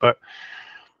uses it. But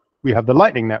we have the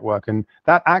Lightning network, and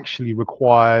that actually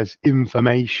requires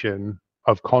information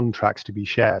of contracts to be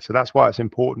shared. So that's why it's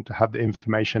important to have the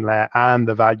information layer and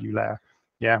the value layer.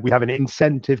 Yeah, we have an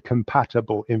incentive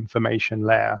compatible information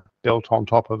layer built on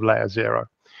top of layer 0.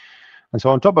 And so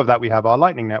on top of that, we have our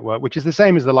Lightning network, which is the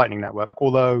same as the Lightning network,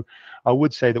 although I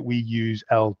would say that we use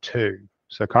L2.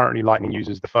 So currently Lightning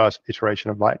uses the first iteration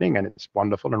of Lightning, and it's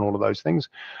wonderful and all of those things.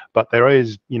 But there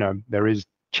is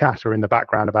chatter in the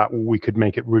background about, we could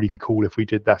make it really cool if we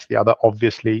did that's the other.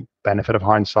 Obviously, benefit of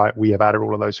hindsight, we have added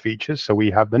all of those features. So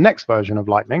we have the next version of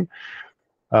Lightning,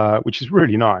 which is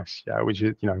really nice, yeah,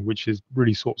 which is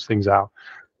really sorts things out.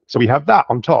 So we have that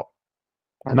on top.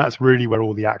 And that's really where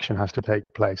all the action has to take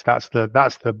place. That's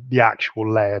the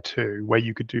actual layer 2, where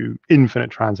you could do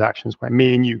infinite transactions, where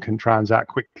me and you can transact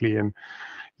quickly and,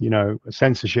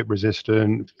 censorship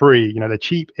resistant, free. They're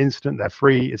cheap, instant, they're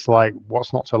free. It's like,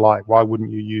 what's not to like? Why wouldn't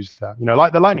you use that?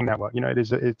 Like the Lightning network.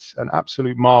 It's an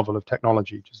absolute marvel of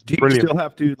technology. Just do you brilliant. Still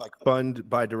have to fund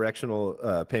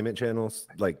bi-directional payment channels?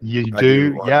 Like you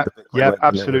do, yeah,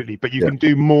 absolutely. But you can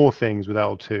do more things with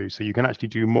L2. So you can actually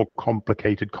do more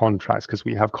complicated contracts because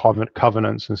we have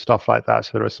covenants and stuff like that.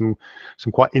 So there are some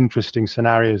quite interesting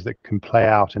scenarios that can play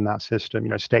out in that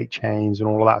system. State chains and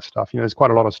all of that stuff. There's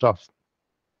quite a lot of stuff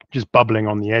just bubbling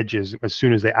on the edges. As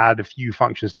soon as they add a few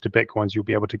functions to Bitcoins, you'll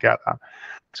be able to get that.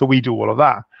 So we do all of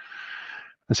that.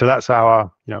 And so that's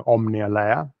our Omnia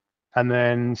layer. And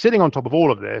then sitting on top of all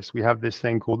of this, we have this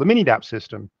thing called the Mini-DApp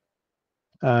system.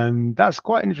 And that's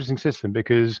quite an interesting system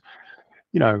because,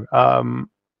 there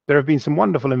have been some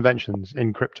wonderful inventions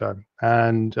in crypto.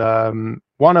 And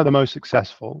one of the most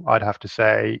successful, I'd have to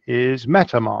say, is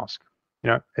MetaMask.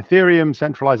 Ethereum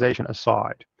centralization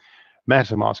aside,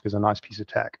 MetaMask is a nice piece of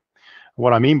tech.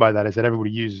 What I mean by that is that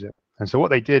everybody uses it. And so what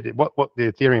they did, what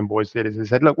the Ethereum boys did is they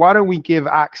said, look, why don't we give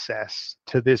access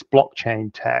to this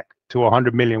blockchain tech to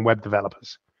 100 million web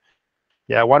developers?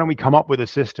 Yeah, why don't we come up with a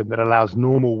system that allows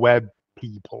normal web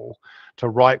people to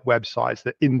write websites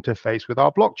that interface with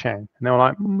our blockchain? And they were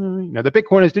like, the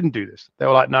Bitcoiners didn't do this. They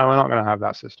were like, no, we're not going to have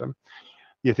that system.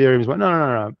 The Ethereums went,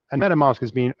 no. And MetaMask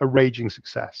has been a raging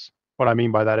success. What I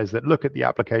mean by that is that look at the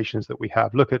applications that we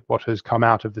have. Look at what has come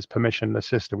out of this permissionless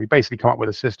system. We basically come up with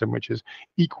a system which is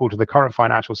equal to the current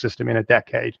financial system in a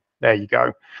decade. There you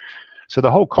go. So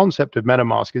the whole concept of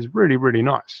MetaMask is really, really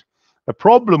nice. The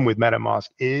problem with MetaMask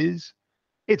is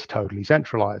it's totally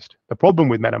centralized. The problem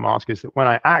with MetaMask is that when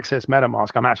I access MetaMask,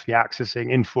 I'm actually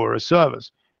accessing Infura's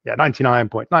servers. Yeah,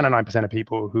 99.99% of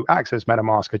people who access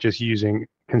MetaMask are just using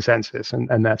consensus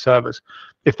and their servers.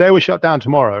 If they were shut down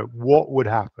tomorrow, what would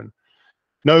happen?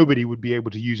 Nobody would be able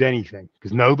to use anything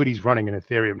because nobody's running an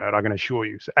Ethereum node, I can assure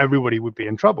you. So everybody would be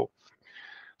in trouble.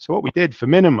 So what we did for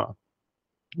Minima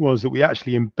was that we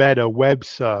actually embed a web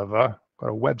server, got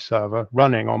a web server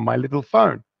running on my little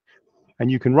phone.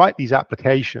 And you can write these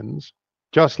applications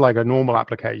just like a normal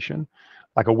application,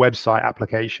 like a website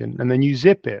application, and then you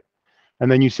zip it.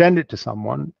 And then you send it to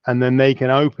someone, and then they can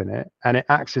open it, and it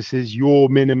accesses your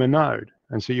Minima node.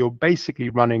 And so you're basically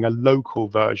running a local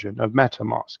version of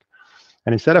MetaMask.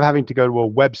 And instead of having to go to a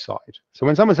website, so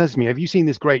when someone says to me, have you seen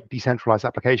this great decentralized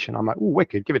application? I'm like, oh,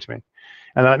 wicked, give it to me.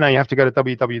 And they're like, no, you have to go to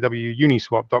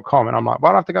www.uniswap.com. And I'm like, why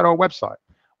do I have to go to a website?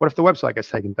 What if the website gets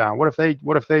taken down? What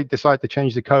if they decide to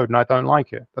change the code and I don't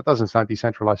like it? That doesn't sound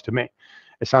decentralized to me.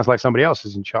 It sounds like somebody else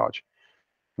is in charge.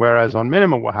 Whereas on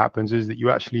Minima, what happens is that you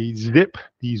actually zip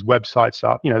these websites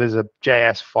up. There's a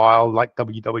JS file like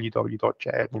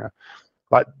www.js,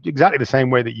 like exactly the same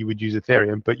way that you would use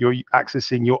Ethereum, but you're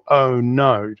accessing your own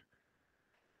node.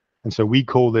 And so we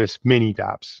call this mini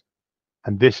dApps.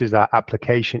 And this is our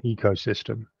application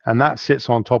ecosystem. And that sits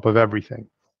on top of everything.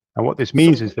 And what this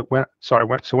means is that when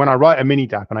I write a mini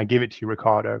dApp and I give it to you,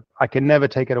 Ricardo, I can never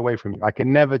take it away from you. I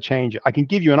can never change it. I can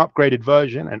give you an upgraded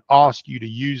version and ask you to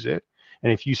use it.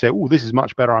 And if you say, oh, this is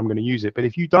much better, I'm going to use it. But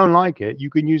if you don't like it,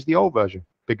 you can use the old version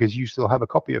because you still have a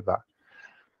copy of that.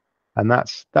 And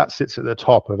that sits at the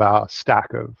top of our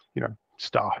stack of,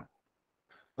 stuff.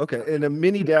 Okay, and the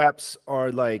mini dApps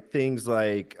are like things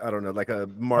like, I don't know, like a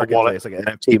marketplace, like an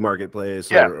NFT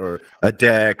marketplace, or a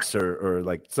DEX, or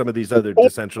like some of these other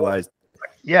decentralized.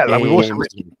 Yeah, like we've also,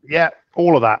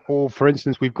 all of that. Or for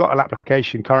instance, we've got an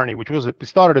application currently, which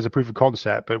started as a proof of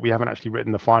concept, but we haven't actually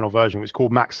written the final version. It's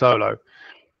called Max Solo,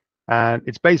 and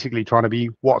it's basically trying to be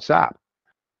WhatsApp.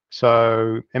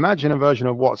 So imagine a version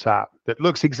of WhatsApp that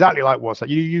looks exactly like WhatsApp.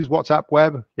 You use WhatsApp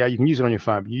Web, yeah, you can use it on your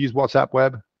phone. But you use WhatsApp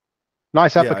Web.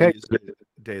 Nice application. I use it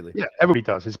daily. Yeah, everybody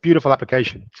does. It's a beautiful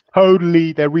application.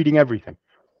 Totally, they're reading everything.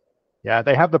 Yeah,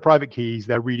 they have the private keys.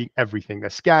 They're reading everything. They're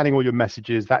scanning all your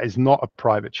messages. That is not a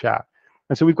private chat.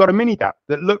 And so we've got a mini dApp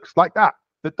that looks like that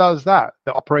does that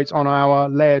operates on our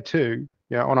layer 2,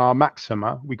 on our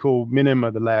Maxima. We call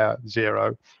Minima the layer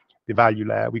 0, the value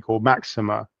layer. We call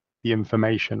Maxima the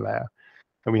information layer.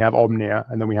 And we have Omnia,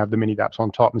 and then we have the mini dApps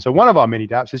on top. And so one of our mini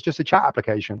dApps is just a chat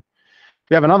application.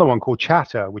 We have another one called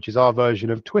Chatter, which is our version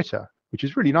of Twitter, which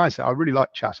is really nice. I really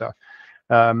like Chatter.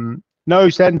 No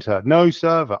center, no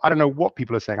server. I don't know what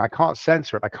people are saying. I can't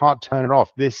censor it. I can't turn it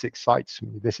off. This excites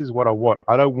me. This is what I want.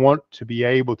 I don't want to be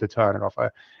able to turn it off.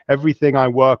 Everything I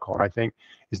work on, I think,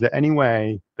 is there any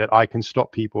way that I can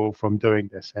stop people from doing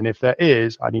this? And if there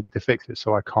is, I need to fix it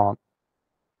so I can't.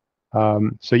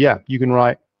 So yeah, you can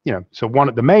write, so one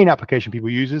of the main application people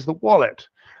use is the wallet,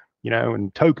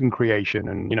 and token creation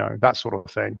and, that sort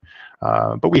of thing.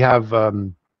 But we have,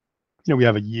 we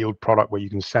have a yield product where you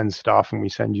can send stuff and we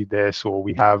send you this, or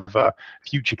we have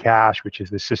future cash, which is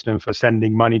the system for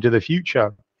sending money to the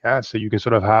future. Yeah, so you can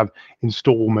sort of have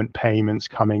installment payments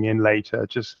coming in later,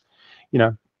 just,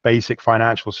 basic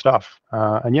financial stuff.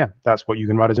 And yeah, that's what you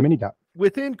can write as a mini dApp.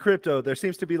 Within crypto, there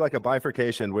seems to be like a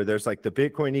bifurcation where there's like the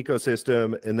Bitcoin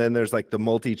ecosystem, and then there's like the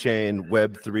multi-chain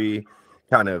Web3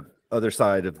 kind of other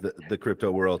side of the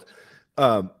crypto world.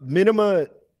 Minima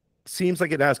seems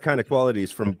like it has kind of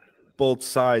qualities from both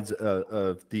sides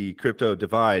of the crypto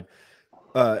divide.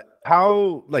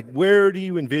 Where do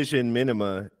you envision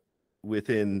Minima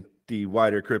within the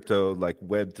wider crypto, like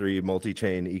Web3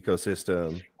 multi-chain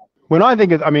ecosystem? When I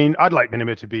think of, I'd like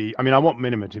Minima to be, I want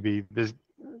Minima to be,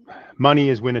 money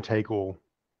is winner take all.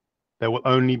 There will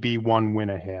only be one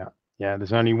winner here. Yeah,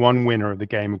 there's only one winner of the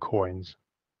game of coins,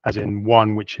 as in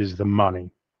one, which is the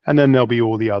money. And then there'll be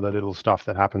all the other little stuff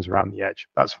that happens around the edge.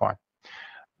 That's fine.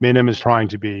 Minima is trying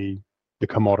to be the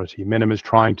commodity. Minima is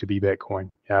trying to be Bitcoin.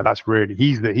 Yeah, that's really,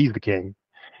 he's the king.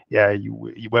 Yeah,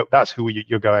 that's who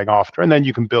you're going after. And then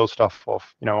you can build stuff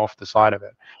off, off the side of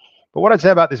it. But what I'd say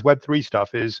about this Web3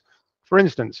 stuff is, for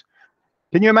instance,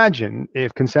 can you imagine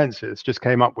if Consensus just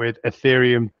came up with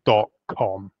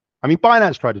Ethereum.com?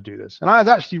 Binance tried to do this, and I was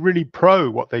actually really pro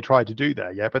what they tried to do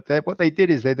there. Yeah, but what they did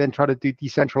is they then tried to do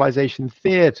decentralization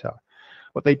theater.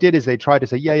 What they did is they tried to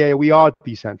say, yeah, we are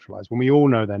decentralized, when we all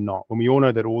know they're not, when we all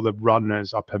know that all the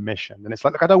runners are permissioned. And it's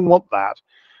like, look, I don't want that.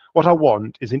 What I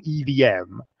want is an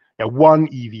EVM, one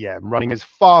EVM running as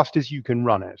fast as you can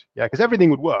run it. Yeah, because everything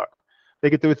would work. They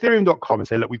could do Ethereum.com and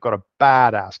say, look, we've got a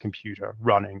badass computer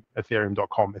running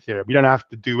Ethereum.com Ethereum. We don't have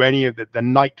to do any of the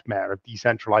nightmare of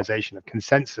decentralization, of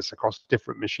consensus across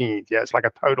different machines. Yeah, it's like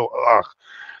a total ugh.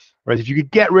 Whereas if you could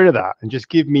get rid of that and just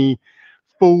give me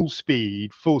full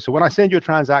speed, so when I send you a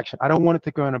transaction, I don't want it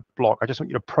to go in a block. I just want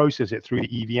you to process it through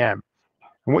the EVM.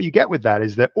 And what you get with that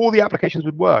is that all the applications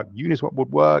would work. Uniswap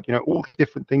would work. All the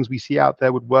different things we see out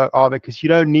there would work. Because you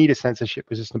don't need a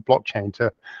censorship-resistant blockchain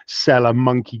to sell a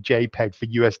monkey JPEG for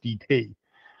USDT.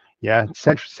 Yeah,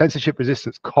 censorship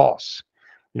resistance costs.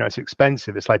 It's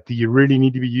expensive. It's like, do you really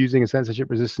need to be using a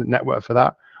censorship-resistant network for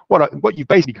that? What you've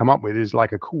basically come up with is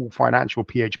like a cool financial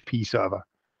PHP server.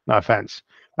 No offense.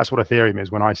 That's what Ethereum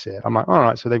is when I see it. I'm like, all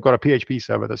right, so they've got a PHP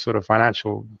server that's sort of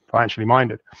financially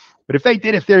minded. But if they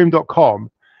did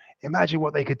Ethereum.com, imagine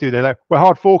what they could do. They're like, we're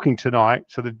hard forking tonight,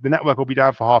 so the network will be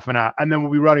down for half an hour, and then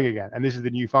we'll be running again. And this is the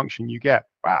new function you get.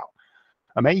 Wow,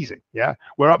 amazing. Yeah,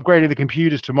 we're upgrading the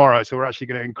computers tomorrow, so we're actually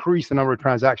going to increase the number of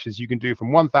transactions you can do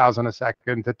from 1,000 a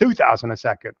second to 2,000 a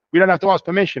second. We don't have to ask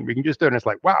permission. We can just do it. And it's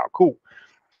like, wow, cool.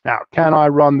 Now, can I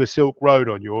run the Silk Road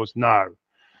on yours? No.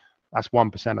 That's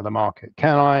 1% of the market.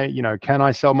 Can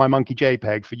I sell my monkey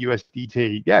JPEG for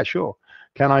USDT? Yeah, sure.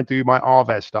 Can I do my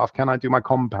RVES stuff? Can I do my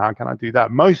compound? Can I do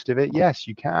that? Most of it, yes,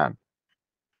 you can.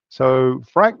 So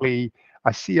frankly,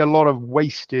 I see a lot of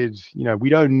wasted, we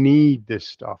don't need this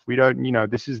stuff. We don't,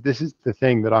 this is the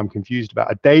thing that I'm confused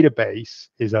about. A database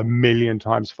is a million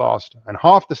times faster. And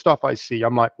half the stuff I see,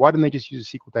 I'm like, why didn't they just use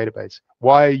a SQL database?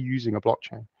 Why are you using a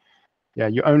blockchain? Yeah,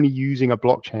 you're only using a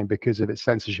blockchain because of its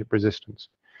censorship resistance.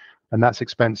 And that's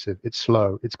expensive. It's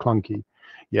slow. It's clunky.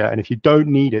 Yeah, and if you don't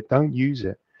need it, don't use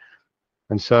it.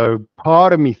 And so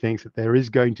part of me thinks that there is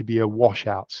going to be a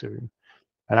washout soon.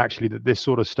 And actually that this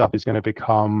sort of stuff is going to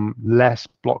become less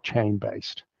blockchain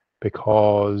based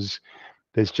because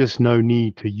there's just no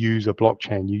need to use a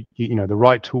blockchain. You know, the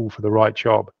right tool for the right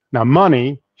job. Now,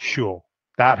 money, sure,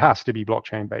 that has to be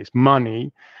blockchain based.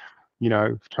 Money,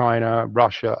 China,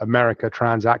 Russia, America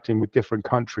transacting with different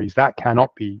countries, that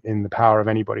cannot be in the power of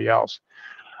anybody else.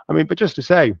 I mean, but just to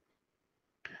say,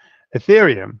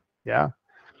 Ethereum, yeah,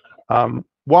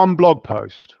 one blog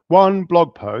post,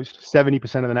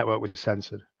 70% of the network was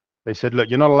censored. They said,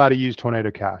 look, you're not allowed to use Tornado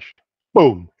Cash.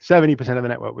 Boom, 70% of the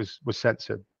network was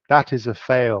censored. That is a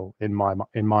fail in my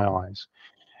eyes.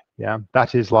 Yeah,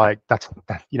 that is like,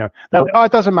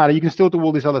 it doesn't matter. You can still do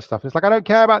all this other stuff. It's like, I don't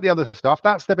care about the other stuff.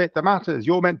 That's the bit that matters.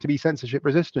 You're meant to be censorship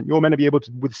resistant. You're meant to be able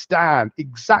to withstand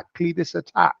exactly this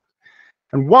attack.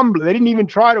 And they didn't even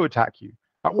try to attack you.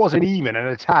 That wasn't even an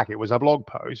attack. It was a blog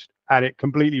post, and it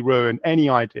completely ruined any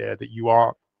idea that you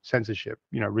are censorship,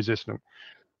 resistant.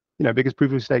 Because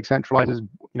proof of stake centralizes,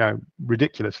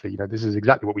 ridiculously. This is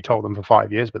exactly what we told them for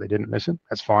 5 years, but they didn't listen.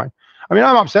 That's fine. I mean,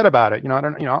 I'm upset about it.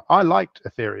 I liked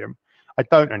Ethereum. I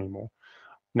don't anymore.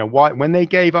 Why? When they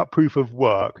gave up proof of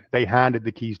work, they handed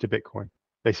the keys to Bitcoin.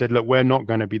 They said, look, we're not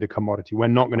going to be the commodity. We're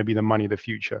not going to be the money of the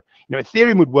future.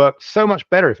 Ethereum would work so much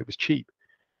better if it was cheap.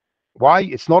 Why?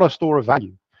 It's not a store of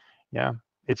value. Yeah,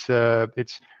 it's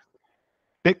Bitcoiners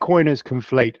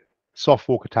conflate soft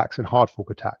fork attacks and hard fork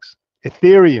attacks.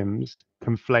 Ethereum's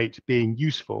conflate being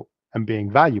useful and being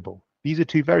valuable. These are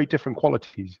two very different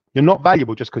qualities. You're not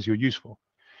valuable just because you're useful.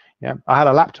 Yeah, I had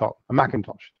a laptop, a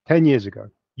Macintosh, 10 years ago.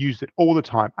 Used it all the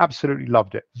time. Absolutely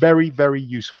loved it. Very, very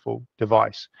useful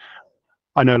device.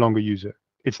 I no longer use it.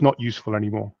 It's not useful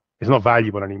anymore. It's not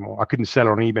valuable anymore. I couldn't sell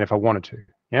it on eBay if I wanted to.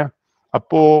 Yeah, I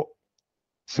bought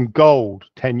some gold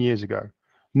 10 years ago.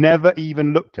 Never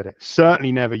even looked at it.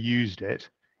 Certainly never used it.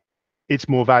 It's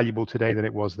more valuable today than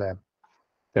it was then.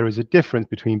 There is a difference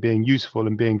between being useful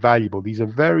and being valuable. These are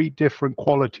very different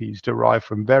qualities derived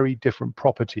from very different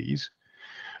properties.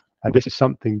 And this is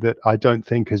something that I don't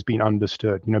think has been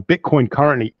understood. Bitcoin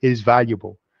currently is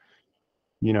valuable.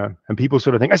 And people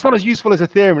sort of think it's not as useful as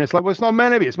Ethereum. And it's like, well, it's not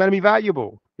meant to be. It's meant to be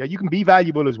valuable. Yeah, you can be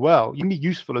valuable as well. You can be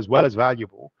useful as well as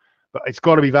valuable. But it's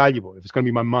got to be valuable. If it's going to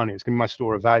be my money, it's going to be my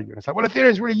store of value. And it's like, well,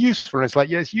 Ethereum is really useful. And it's like,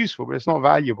 yeah, it's useful, but it's not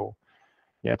valuable.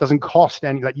 Yeah, it doesn't cost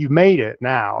any, like you've made it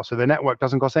now, so the network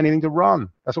doesn't cost anything to run.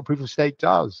 That's what proof of stake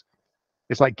does.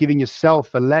 It's like giving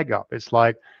yourself a leg up. It's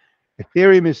like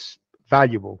Ethereum is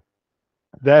valuable,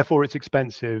 therefore it's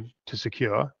expensive to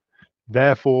secure,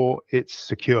 therefore it's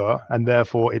secure, and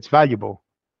therefore it's valuable.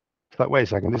 It's like, wait a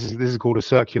second, this is called a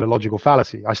circular logical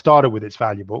fallacy. I started with it's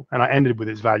valuable, and I ended with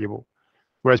it's valuable.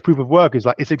 Whereas proof of work is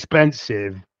like, it's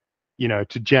expensive,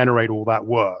 to generate all that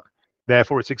work.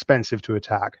 Therefore, it's expensive to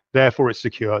attack. Therefore, it's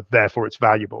secure. Therefore, it's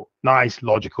valuable. Nice,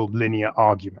 logical, linear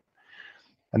argument.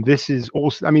 And this is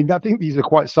also, I mean, I think these are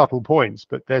quite subtle points,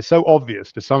 but they're so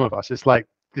obvious to some of us. It's like,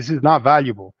 this is not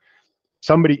valuable.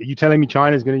 Are you telling me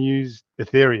China's going to use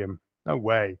Ethereum? No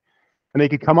way. And they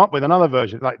could come up with another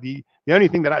version. Like the only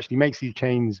thing that actually makes these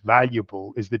chains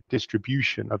valuable is the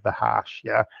distribution of the hash.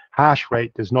 Yeah. Hash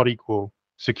rate does not equal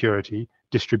security.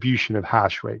 Distribution of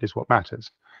hash rate is what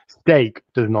matters. Stake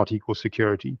does not equal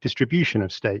security. Distribution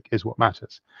of stake is what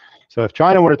matters. So if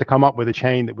China wanted to come up with a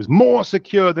chain that was more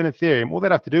secure than Ethereum, all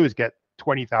they'd have to do is get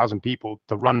 20,000 people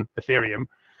to run Ethereum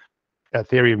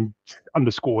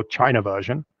 _ China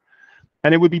version,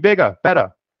 and it would be bigger,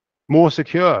 better, more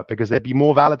secure, because there'd be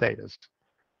more validators.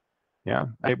 Yeah,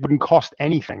 and it wouldn't cost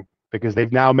anything because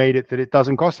they've now made it that it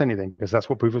doesn't cost anything, because that's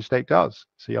what proof of stake does.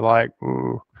 So you're like,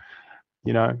 ooh.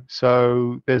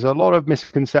 So there's a lot of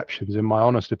misconceptions, in my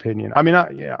honest opinion. I mean,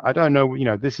 I don't know,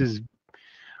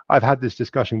 I've had this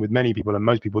discussion with many people, and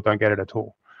most people don't get it at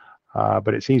all.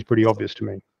 But it seems pretty obvious to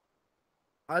me.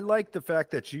 I like the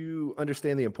fact that you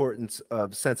understand the importance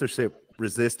of censorship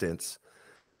resistance.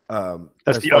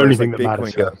 That's the only thing that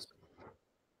matters. Goes.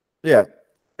 Yeah.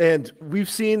 And we've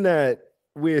seen that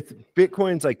with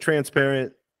Bitcoin's like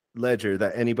transparent ledger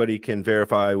that anybody can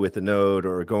verify with a node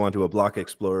or go onto a block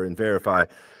explorer and verify.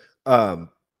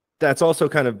 That's also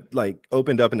kind of like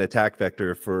opened up an attack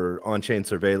vector for on-chain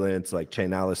surveillance, like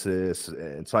Chainalysis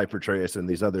and CipherTrace and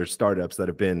these other startups that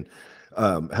have been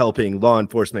helping law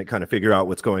enforcement kind of figure out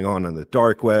what's going on the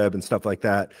dark web and stuff like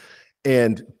that.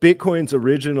 And Bitcoin's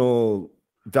original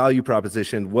value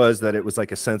proposition was that it was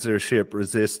like a censorship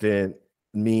resistant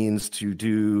means to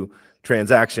do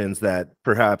transactions that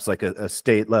perhaps like a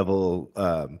state level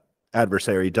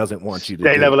adversary doesn't want you to do.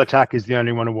 State level attack is the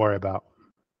only one to worry about.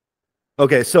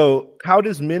 Okay, so how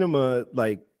does Minima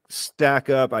like stack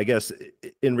up, I guess,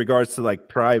 in regards to like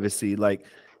privacy? Like,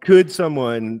 could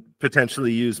someone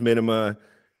potentially use Minima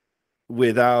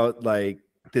without like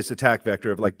this attack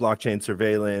vector of like blockchain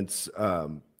surveillance,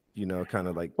 you know, kind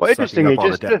of like, well, interestingly,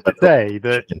 just to say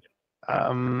that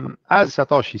as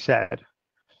Satoshi said,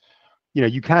 you know,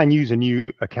 you can use a new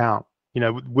account. You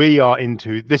know, we are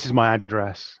into, this is my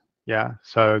address, yeah,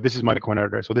 so this is my Bitcoin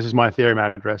address, or this is my Ethereum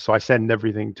address, so I send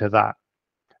everything to that.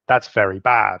 That's very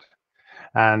bad.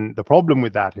 And the problem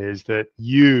with that is that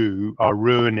you are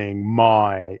ruining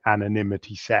my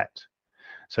anonymity set.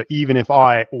 So even if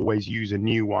I always use a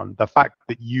new one, the fact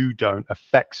that you don't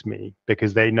affects me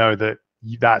because they know that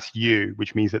that's you,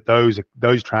 which means that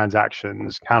those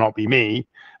transactions cannot be me.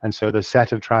 And so the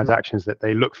set of transactions that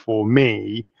they look for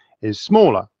me is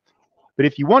smaller. But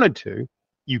if you wanted to,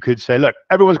 you could say, look,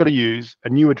 everyone's got to use a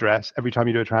new address every time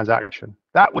you do a transaction.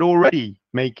 That would already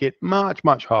make it much,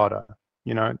 much harder.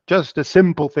 You know, just a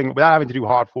simple thing without having to do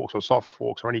hard forks or soft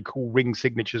forks or any cool ring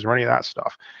signatures or any of that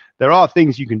stuff. There are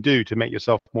things you can do to make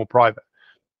yourself more private.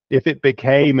 If it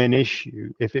became an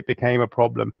issue, if it became a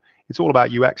problem, it's all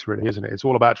about UX, really, isn't it? It's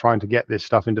all about trying to get this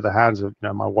stuff into the hands of, you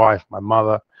know, my wife, my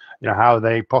mother. You know, how are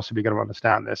they possibly going to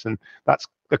understand this? And that's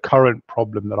the current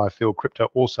problem that I feel crypto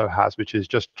also has, which is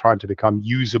just trying to become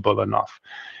usable enough.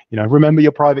 You know, remember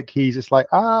your private keys. It's like,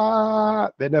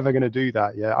 they're never going to do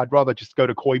that. Yeah, I'd rather just go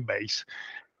to Coinbase.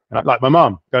 And like my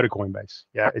mom, go to Coinbase.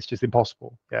 Yeah, it's just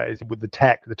impossible. Yeah, it's, with the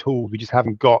tech, the tools, we just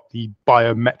haven't got the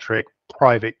biometric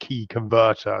private key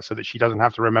converter so that she doesn't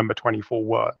have to remember 24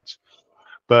 words.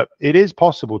 But it is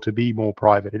possible to be more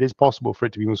private. It is possible for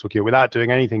it to be more secure without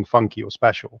doing anything funky or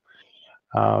special.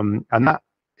 And that,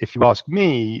 if you ask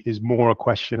me, is more a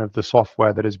question of the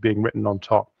software that is being written on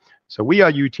top. So we are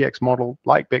UTX model,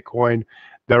 like Bitcoin.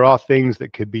 There are things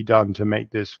that could be done to make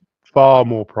this far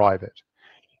more private.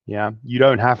 Yeah, you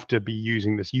don't have to be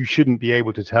using this. You shouldn't be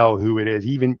able to tell who it is,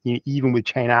 even with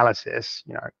Chainalysis.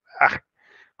 You know,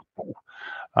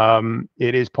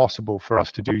 it is possible for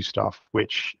us to do stuff,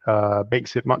 which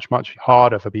makes it much, much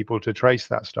harder for people to trace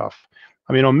that stuff.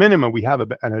 I mean, on Minima, we have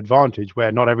an advantage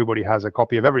where not everybody has a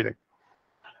copy of everything.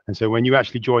 And so when you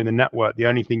actually join the network, the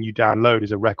only thing you download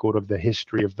is a record of the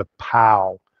history of the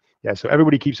POW. Yeah, so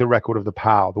everybody keeps a record of the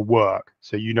POW, the work,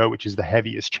 so you know which is the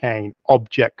heaviest chain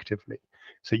objectively.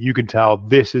 So you can tell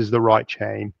this is the right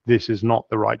chain, this is not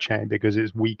the right chain because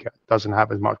it's weaker, doesn't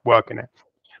have as much work in it.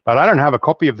 But I don't have a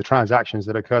copy of the transactions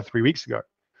that occurred 3 weeks ago.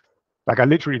 Like, I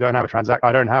literally don't have a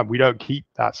transaction. We don't keep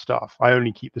that stuff. I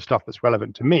only keep the stuff that's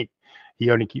relevant to me. He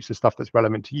only keeps the stuff that's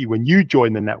relevant to you. When you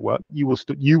join the network, you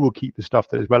will keep the stuff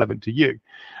that is relevant to you.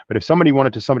 But if somebody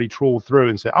wanted to trawl through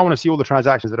and say, I want to see all the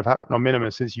transactions that have happened on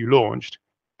Minima since you launched,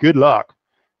 good luck.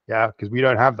 Yeah, because we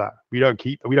don't have that. We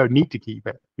don't need to keep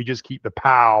it. We just keep the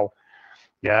POW,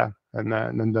 yeah, and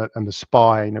the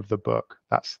spine of the book.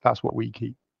 That's what we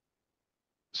keep.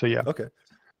 So yeah. Okay.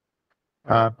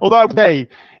 Although I would say,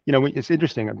 you know, it's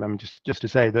interesting. I mean, just to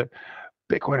say that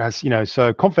Bitcoin has, you know,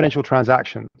 so confidential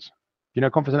transactions. You know,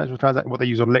 confidential transaction, what they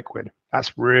use on Liquid.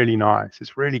 That's really nice.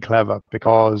 It's really clever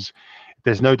because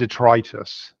there's no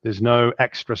detritus. There's no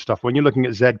extra stuff. When you're looking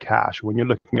at Zcash, when you're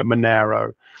looking at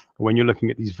Monero, when you're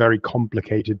looking at these very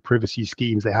complicated privacy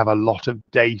schemes, they have a lot of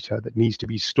data that needs to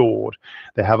be stored.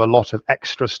 They have a lot of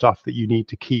extra stuff that you need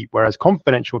to keep. Whereas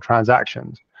confidential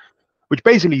transactions, which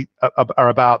basically are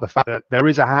about the fact that there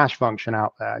is a hash function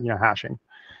out there, you know, hashing.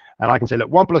 And I can say, look,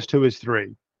 1 + 2 is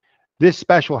 3. This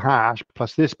special hash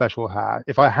plus this special hash,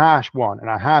 if I hash 1 and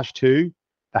I hash 2,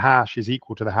 the hash is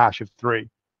equal to the hash of 3.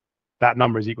 That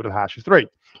number is equal to the hash of 3.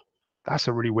 That's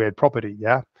a really weird property,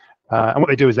 yeah? And what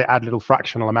they do is they add little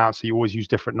fractional amounts, so you always use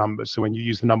different numbers. So when you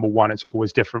use the number 1, it's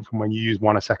always different from when you use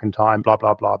 1 a second time, blah,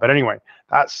 blah, blah. But anyway,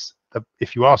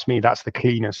 if you ask me, that's the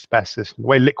cleanest, best system. The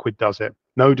way Liquid does it,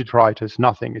 no detritus,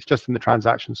 nothing. It's just in the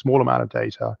transaction, small amount of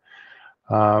data.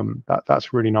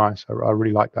 That's really nice. I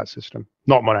really like that system.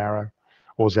 Not Monero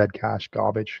or Zcash,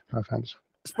 garbage. No offense.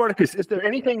 Spartacus, is there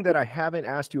anything that I haven't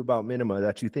asked you about Minima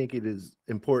that you think it is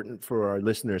important for our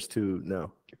listeners to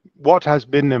know? What has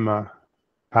Minima?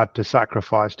 had to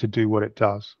sacrifice to do what it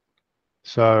does.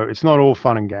 So it's not all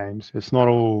fun and games. It's not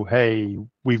all, hey,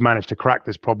 we've managed to crack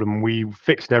this problem. We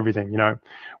fixed everything.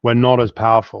 We're not as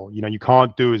powerful. You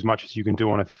can't do as much as you can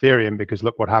do on Ethereum, because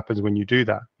look what happens when you do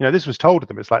that. This was told to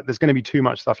them. It's like, there's going to be too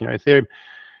much stuff. Ethereum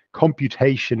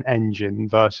computation engine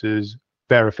versus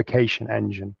verification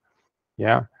engine.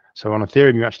 Yeah. So on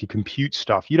Ethereum, you actually compute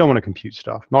stuff. You don't want to compute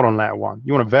stuff, not on layer one.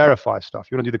 You want to verify stuff.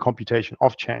 You want to do the computation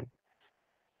off chain.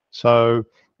 So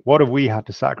what have we had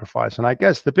to sacrifice? And I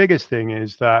guess the biggest thing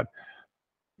is that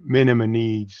Minima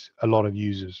needs a lot of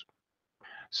users.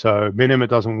 So Minima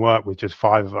doesn't work with just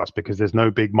 5 of us, because there's no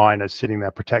big miners sitting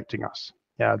there protecting us.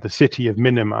 Yeah, the city of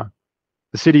Minima,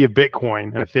 the city of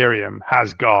Bitcoin and Ethereum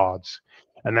has guards,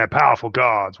 and they're powerful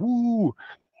guards. Woo!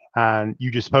 And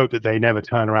you just hope that they never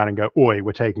turn around and go, oi,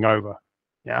 we're taking over.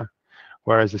 Yeah.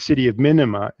 Whereas the city of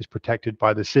Minima is protected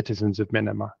by the citizens of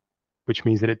Minima, which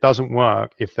means that it doesn't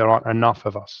work if there aren't enough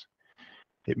of us.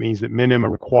 It means that Minima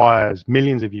requires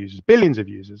millions of users, billions of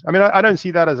users. I mean, I don't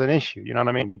see that as an issue. You know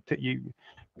what I mean?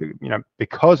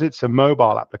 Because it's a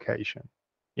mobile application.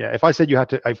 Yeah. If I said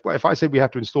if I said we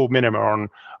have to install Minima on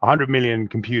 100 million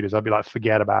computers, I'd be like,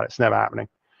 forget about it. It's never happening.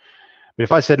 But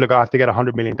if I said, look, I have to get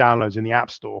 100 million downloads in the App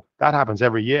Store, that happens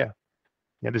every year.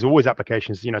 There's always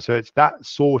applications, so it's that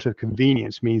sort of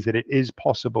convenience means that it is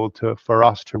possible for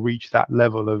us to reach that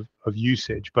level of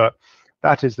usage. But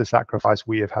that is the sacrifice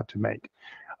we have had to make.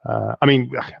 I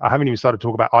mean, I haven't even started to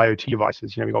talk about IoT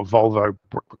devices. We've got Volvo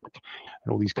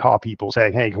and all these car people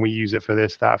saying, hey, can we use it for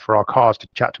this, that, for our cars to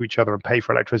chat to each other and pay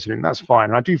for electricity? And that's fine.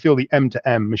 And I do feel the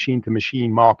M2M,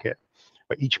 machine-to-machine market,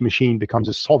 where each machine becomes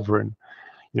a sovereign,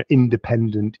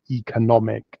 independent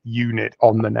economic unit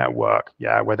on the network,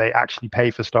 where they actually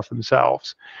pay for stuff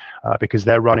themselves, because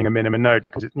they're running a minimum node,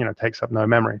 because it takes up no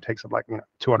memory. It takes up like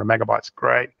 200 megabytes.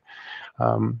 Great.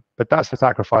 But that's the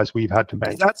sacrifice we've had to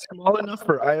make. Is that small enough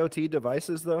for IoT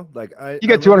devices though? Like you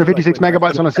get 256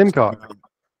 megabytes on a SIM card.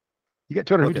 You get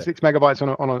 256 megabytes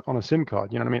on a SIM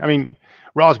card. You know what I mean? I mean,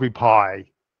 Raspberry Pi,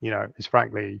 is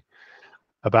frankly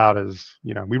about as,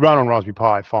 we run on Raspberry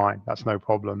Pi, fine, that's no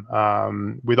problem.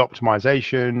 With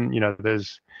optimization,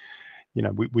 there's,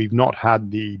 we've not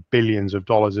had the billions of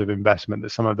dollars of investment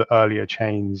that some of the earlier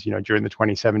chains, during the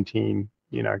 2017,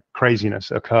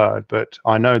 craziness occurred. But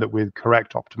I know that with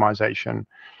correct optimization,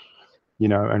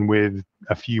 and with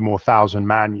a few more thousand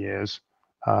man years,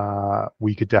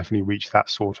 we could definitely reach that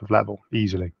sort of level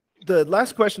easily. The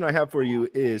last question I have for you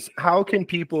is, how can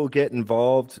people get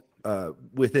involved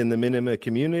within the Minima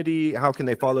community? How can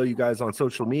they follow you guys on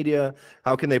social media?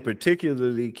 How can they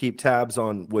particularly keep tabs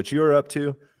on what you're up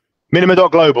to?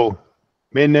 Minima.global.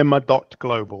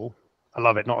 Minima.global. I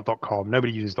love it, not a .com.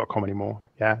 Nobody uses .com anymore.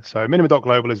 Yeah. So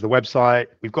Minima.global is the website.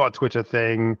 We've got a Twitter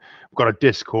thing. We've got a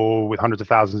Discord with hundreds of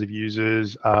thousands of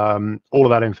users. All of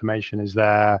that information is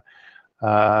there.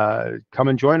 Come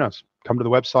and join us. Come to the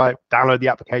website, download the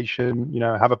application,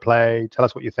 have a play, tell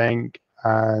us what you think.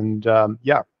 And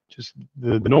just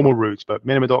the normal routes, but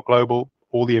Minima.global,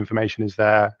 all the information is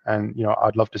there. And,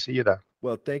 I'd love to see you there.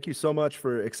 Well, thank you so much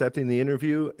for accepting the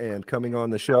interview and coming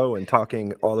on the show and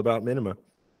talking all about Minima.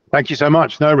 Thank you so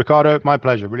much. No, Ricardo, my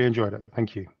pleasure. Really enjoyed it.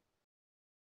 Thank you.